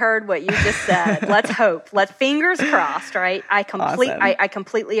hope they heard what you just said. Let's hope. Fingers crossed, right? I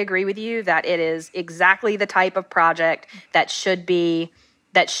completely agree with you that it is exactly the type of project that should be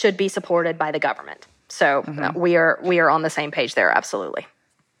supported by the government. So we are on the same page there, absolutely.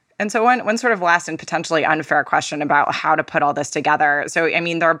 And so one sort of last and potentially unfair question about how to put all this together. So,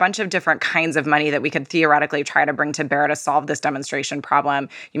 there are a bunch of different kinds of money that we could theoretically try to bring to bear to solve this demonstration problem.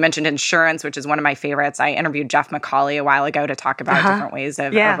 You mentioned insurance, which is one of my favorites. I interviewed Jeff McCauley a while ago to talk about different ways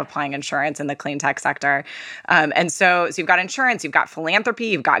of applying insurance in the clean tech sector. And so you've got insurance, you've got philanthropy,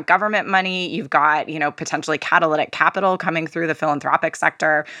 you've got government money, you've got, potentially catalytic capital coming through the philanthropic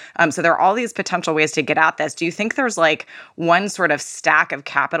sector. So there are all these potential ways to get at this. Do you think there's one sort of stack of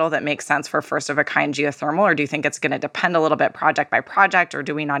capital that makes sense for first of a kind geothermal, or do you think it's going to depend a little bit project by project, or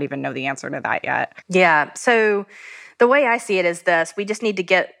do we not even know the answer to that yet? Yeah. So the way I see it is this: we just need to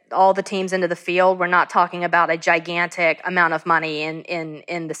get all the teams into the field. We're not talking about a gigantic amount of money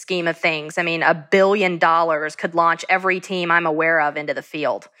in the scheme of things. $1 billion could launch every team I'm aware of into the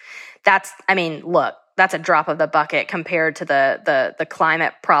field. That's a drop of the bucket compared to the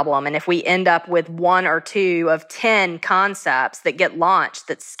climate problem. And if we end up with 1 or 2 of 10 concepts that get launched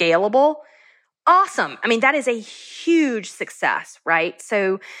that's scalable, awesome. That is a huge success, right?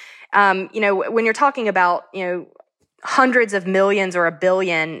 So, when you're talking about, hundreds of millions or $1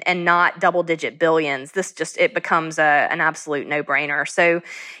 billion and not double-digit billions, it becomes an absolute no-brainer. So,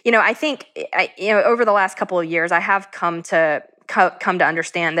 I think, over the last couple of years, I have come to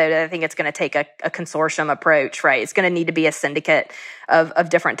understand that I think it's going to take a consortium approach, right? It's going to need to be a syndicate of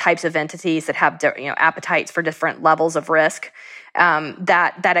different types of entities that have appetites for different levels of risk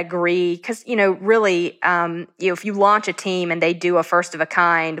that agree. Because really, if you launch a team and they do a first of a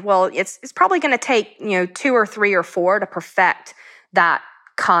kind, well, it's probably going to take 2 or 3 or 4 to perfect that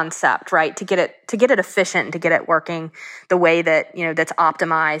concept, right? To get it efficient and to get it working the way that, that's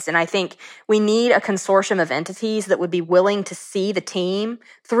optimized. And I think we need a consortium of entities that would be willing to see the team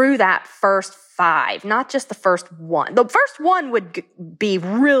through that first 5, not just the first one. The first one would be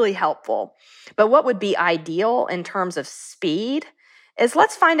really helpful, but what would be ideal in terms of speed is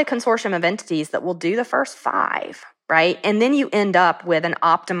let's find a consortium of entities that will do the first 5. Right? And then you end up with an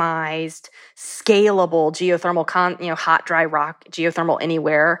optimized, scalable geothermal, hot, dry rock, geothermal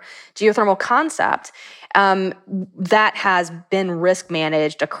anywhere, geothermal concept that has been risk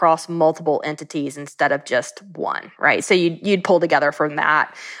managed across multiple entities instead of just one, right? So you'd pull together from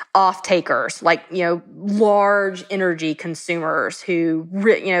that off-takers, large energy consumers who,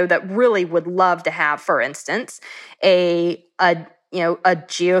 that really would love to have, for instance, a a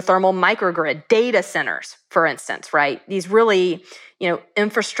geothermal microgrid, data centers, for instance, right? These really,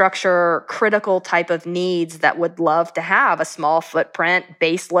 infrastructure critical type of needs that would love to have a small footprint,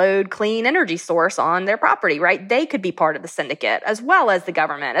 baseload, clean energy source on their property, right? They could be part of the syndicate, as well as the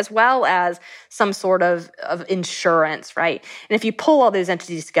government, as well as some sort of insurance, right? And if you pull all those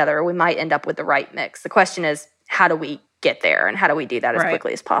entities together, we might end up with the right mix. The question is, how do we get there, and how do we do that as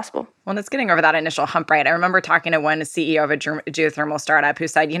quickly as possible? Well, it's getting over that initial hump, right? I remember talking to one CEO of a geothermal startup who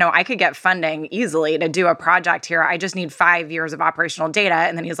said, I could get funding easily to do a project here. I just need 5 years of operational data.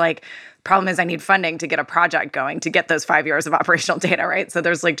 And then he's like, problem is I need funding to get a project going to get those 5 years of operational data, right? So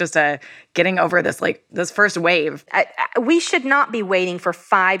there's just a getting over this, this first wave. We should not be waiting for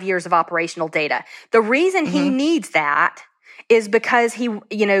 5 years of operational data. The reason he needs that is because he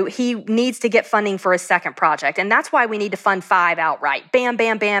needs to get funding for his second project. And that's why we need to fund 5 outright. Bam,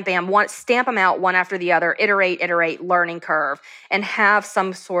 bam, bam, bam. Stamp them out one after the other, iterate, learning curve, and have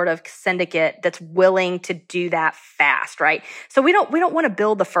some sort of syndicate that's willing to do that fast, right? So we don't want to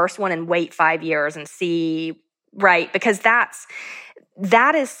build the first one and wait 5 years and see, right? Because that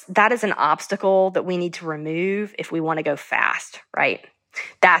is an obstacle that we need to remove if we want to go fast, right?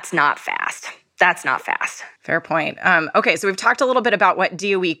 That's not fast. Fair point. Okay, so we've talked a little bit about what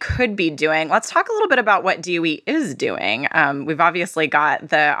DOE could be doing. Let's talk a little bit about what DOE is doing. We've obviously got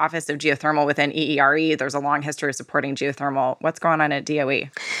the Office of Geothermal within EERE. There's a long history of supporting geothermal. What's going on at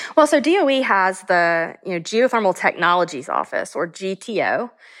DOE? Well, so DOE has the Geothermal Technologies Office, or GTO.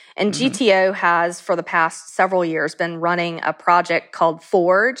 And GTO has, for the past several years, been running a project called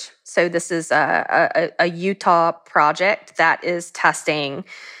Forge. So this is a Utah project that is testing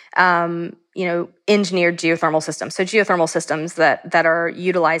engineered geothermal systems. So geothermal systems that are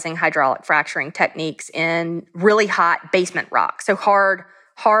utilizing hydraulic fracturing techniques in really hot basement rock. So hard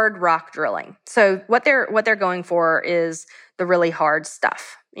rock drilling. So what they're going for is the really hard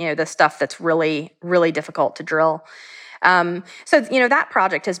stuff, the stuff that's really, really difficult to drill. So that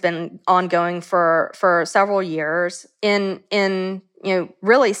project has been ongoing for several years in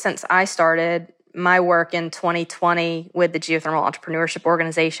really since I started my work in 2020 with the Geothermal Entrepreneurship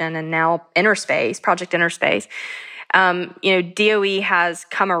Organization and now Project Interspace. DOE has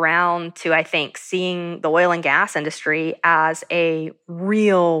come around to, I think, seeing the oil and gas industry as a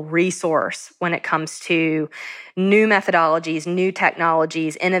real resource when it comes to new methodologies, new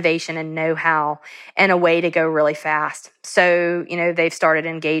technologies, innovation, and know-how, and a way to go really fast. So, they've started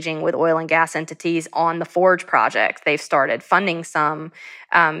engaging with oil and gas entities on the Forge project. They've started funding some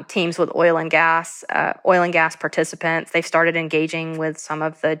teams with oil and gas participants. They've started engaging with some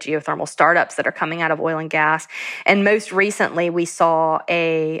of the geothermal startups that are coming out of oil and gas. And most recently, we saw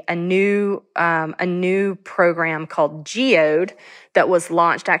a new program called Geode that was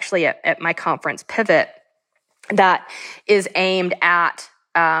launched actually at my conference Pivot, that is aimed at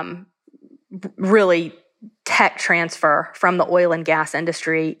really tech transfer from the oil and gas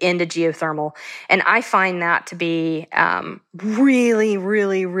industry into geothermal. And I find that to be really,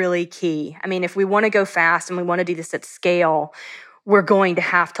 really, really key. I mean, if we want to go fast and we want to do this at scale, we're going to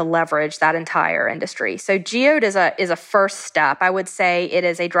have to leverage that entire industry. So Geode is a first step. I would say it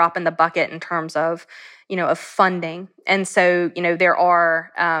is a drop in the bucket in terms of of funding. And so, there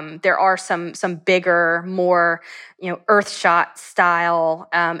are some bigger, more, Earthshot style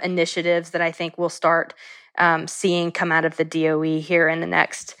initiatives that I think we'll start seeing come out of the DOE here in the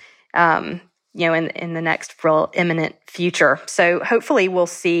next, in the next real imminent future. So hopefully we'll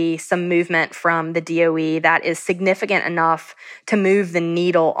see some movement from the DOE that is significant enough to move the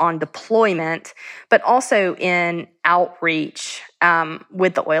needle on deployment, but also in outreach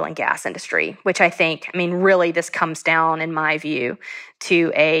with the oil and gas industry, which I think, really this comes down, in my view,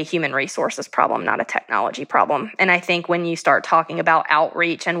 to a human resources problem, not a technology problem. And I think when you start talking about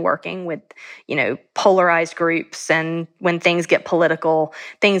outreach and working with, polarized groups, and when things get political,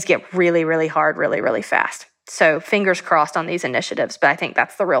 things get really, really hard, really, really fast. So fingers crossed on these initiatives, but I think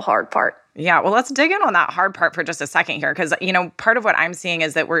that's the real hard part. Yeah, well, let's dig in on that hard part for just a second here, because, part of what I'm seeing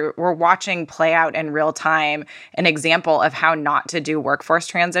is that we're watching play out in real time an example of how not to do workforce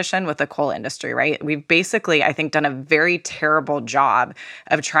transition with the coal industry, right? We've basically, I think, done a very terrible job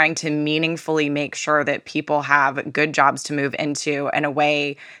of trying to meaningfully make sure that people have good jobs to move into in a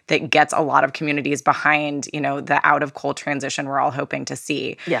way that gets a lot of communities behind, the out of coal transition we're all hoping to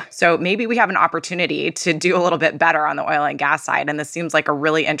see. Yeah. So maybe we have an opportunity to do a little bit better on the oil and gas side, and this seems like a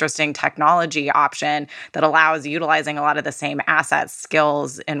really interesting technology technology option that allows utilizing a lot of the same assets,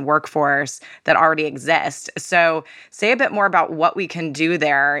 skills, and workforce that already exist. So say a bit more about what we can do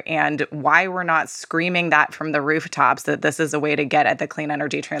there and why we're not screaming that from the rooftops that this is a way to get at the clean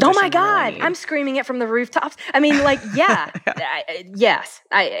energy transition. Oh my God, I'm screaming it from the rooftops. I mean, like, yeah, yes,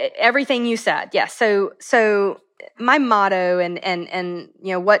 everything you said. Yes. So my motto and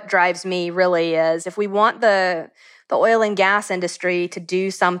what drives me really is if we want the oil and gas industry to do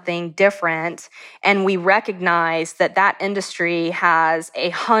something different, and we recognize that industry has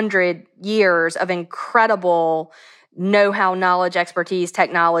 100 years of incredible know-how, knowledge, expertise,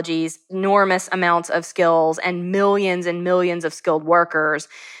 technologies, enormous amounts of skills, and millions of skilled workers,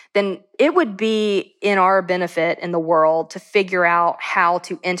 then it would be in our benefit in the world to figure out how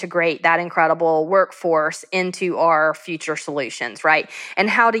to integrate that incredible workforce into our future solutions, right? And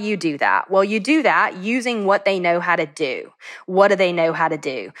how do you do that? Well, you do that using what they know how to do. What do they know how to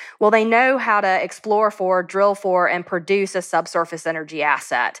do? Well, they know how to explore for, drill for, and produce a subsurface energy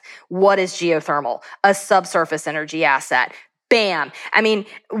asset. What is geothermal? A subsurface energy asset. Bam. I mean,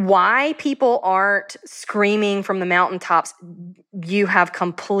 why people aren't screaming from the mountaintops, you have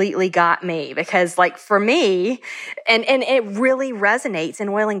completely got me. Because like for me, and it really resonates in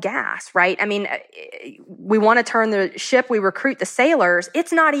oil and gas, right? I mean, we want to turn the ship, we recruit the sailors.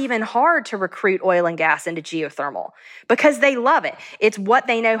 It's not even hard to recruit oil and gas into geothermal because they love it. It's what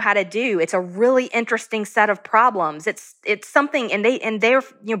they know how to do. It's a really interesting set of problems. It's something, and they're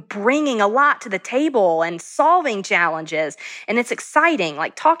bringing a lot to the table and solving challenges. And it's exciting,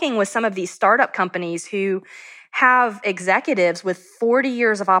 like talking with some of these startup companies who have executives with 40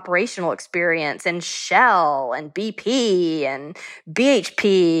 years of operational experience in Shell and BP and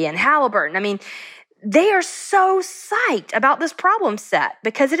BHP and Halliburton. I mean, they are so psyched about this problem set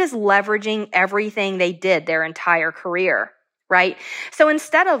because it is leveraging everything they did their entire career, right? So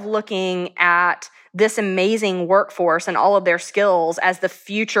instead of looking at this amazing workforce and all of their skills as the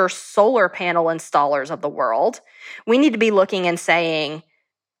future solar panel installers of the world, we need to be looking and saying,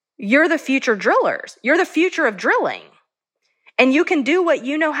 you're the future drillers. You're the future of drilling. And you can do what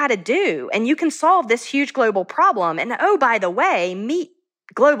you know how to do. And you can solve this huge global problem. And oh, by the way, meet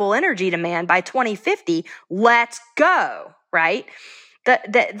global energy demand by 2050. Let's go, right?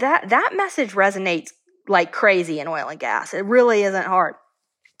 That message resonates like crazy in oil and gas. It really isn't hard.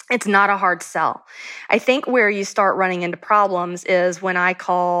 It's not a hard sell. I think where you start running into problems is when I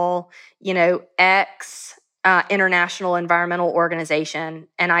call, X international environmental organization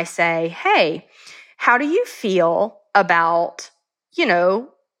and I say, hey, how do you feel about, a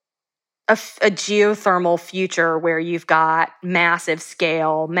geothermal future where you've got massive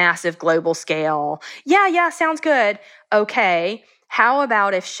scale, massive global scale? Yeah, sounds good. Okay, how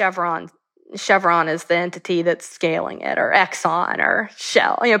about if Chevron is the entity that's scaling it, or Exxon or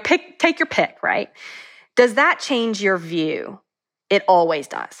Shell? Take your pick, right? Does that change your view? It always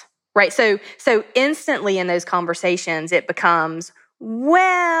does, right? So instantly in those conversations, it becomes,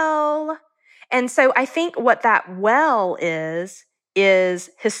 well, and so I think what that well is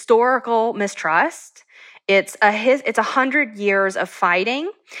historical mistrust. It's 100 years of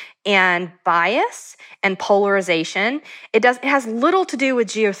fighting and bias and polarization. It has little to do with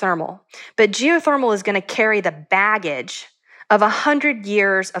geothermal, but geothermal is going to carry the baggage of 100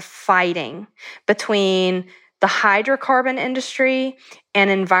 years of fighting between the hydrocarbon industry and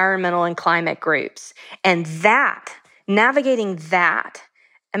environmental and climate groups. And navigating that,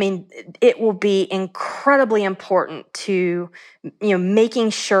 I mean, it will be incredibly important to, making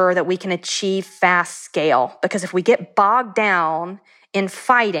sure that we can achieve fast scale. Because if we get bogged down in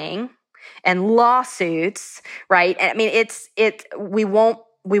fighting and lawsuits, right? I mean, we won't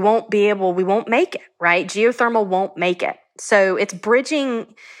make it, right? Geothermal won't make it. So it's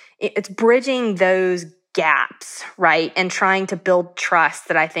bridging those gaps, right? And trying to build trust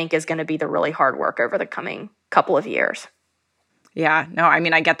that I think is going to be the really hard work over the coming couple of years. Yeah, no, I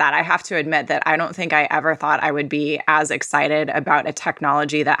mean, I get that. I have to admit that I don't think I ever thought I would be as excited about a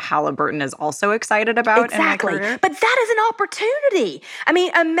technology that Halliburton is also excited about. Exactly. In my career. But that is an opportunity. I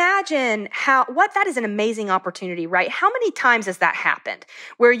mean, imagine that is an amazing opportunity, right? How many times has that happened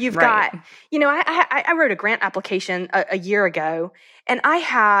where you've got, I wrote a grant application a year ago and I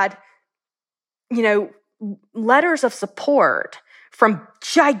had, letters of support from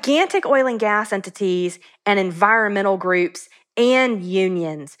gigantic oil and gas entities and environmental groups and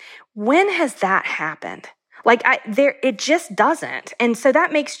unions. When has that happened? It just doesn't. And so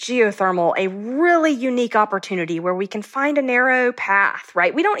that makes geothermal a really unique opportunity where we can find a narrow path,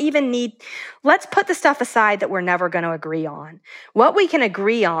 right? We don't even let's put the stuff aside that we're never going to agree on. What we can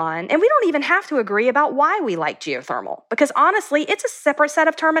agree on, and we don't even have to agree about why we like geothermal, because honestly, it's a separate set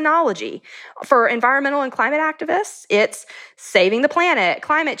of terminology. For environmental and climate activists, it's saving the planet,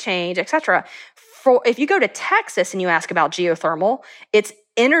 climate change, etc. If you go to Texas and you ask about geothermal, it's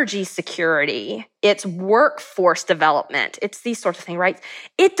energy security, it's workforce development, it's these sorts of things, right?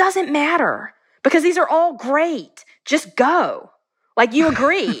 It doesn't matter because these are all great. Just go. You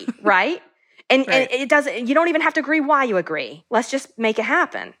agree, right? And it doesn't, you don't even have to agree why you agree. Let's just make it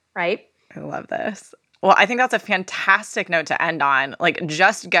happen, right? I love this. Well, I think that's a fantastic note to end on.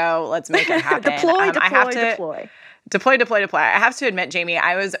 Just go. Let's make it happen. Deploy. Deploy. I have to admit, Jamie,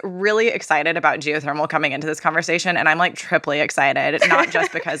 I was really excited about geothermal coming into this conversation, and I'm triply excited, not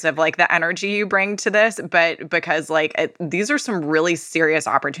just because of the energy you bring to this, but because these are some really serious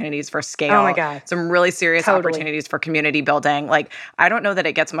opportunities for scale. Oh my God. Some really serious opportunities for community building. I don't know that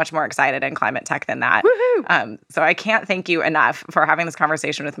it gets much more excited in climate tech than that. Woohoo! So I can't thank you enough for having this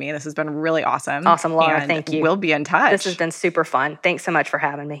conversation with me. This has been really awesome. Awesome, Laura. And thank you. We'll be in touch. This has been super fun. Thanks so much for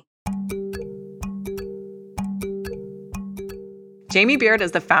having me. Jamie Beard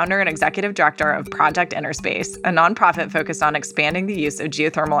is the founder and executive director of Project Innerspace, a nonprofit focused on expanding the use of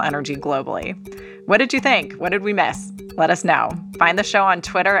geothermal energy globally. What did you think? What did we miss? Let us know. Find the show on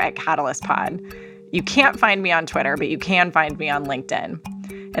Twitter at CatalystPod. You can't find me on Twitter, but you can find me on LinkedIn.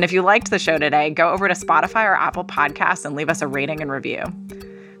 And if you liked the show today, go over to Spotify or Apple Podcasts and leave us a rating and review.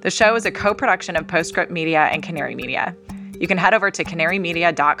 The show is a co-production of Postscript Media and Canary Media. You can head over to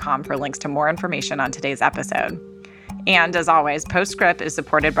canarymedia.com for links to more information on today's episode. And as always, Postscript is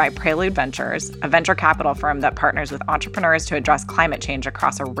supported by Prelude Ventures, a venture capital firm that partners with entrepreneurs to address climate change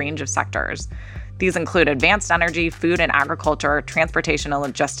across a range of sectors. These include advanced energy, food and agriculture, transportation and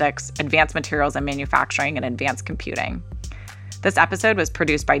logistics, advanced materials and manufacturing, and advanced computing. This episode was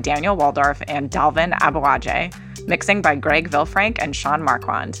produced by Daniel Waldorf and Dalvin Abuaje, mixing by Greg Vilfrank and Sean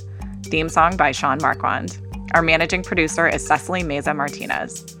Marquand. Theme song by Sean Marquand. Our managing producer is Cecily Meza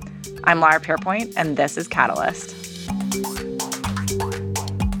Martinez. I'm Lara Pierpoint, and this is Catalyst.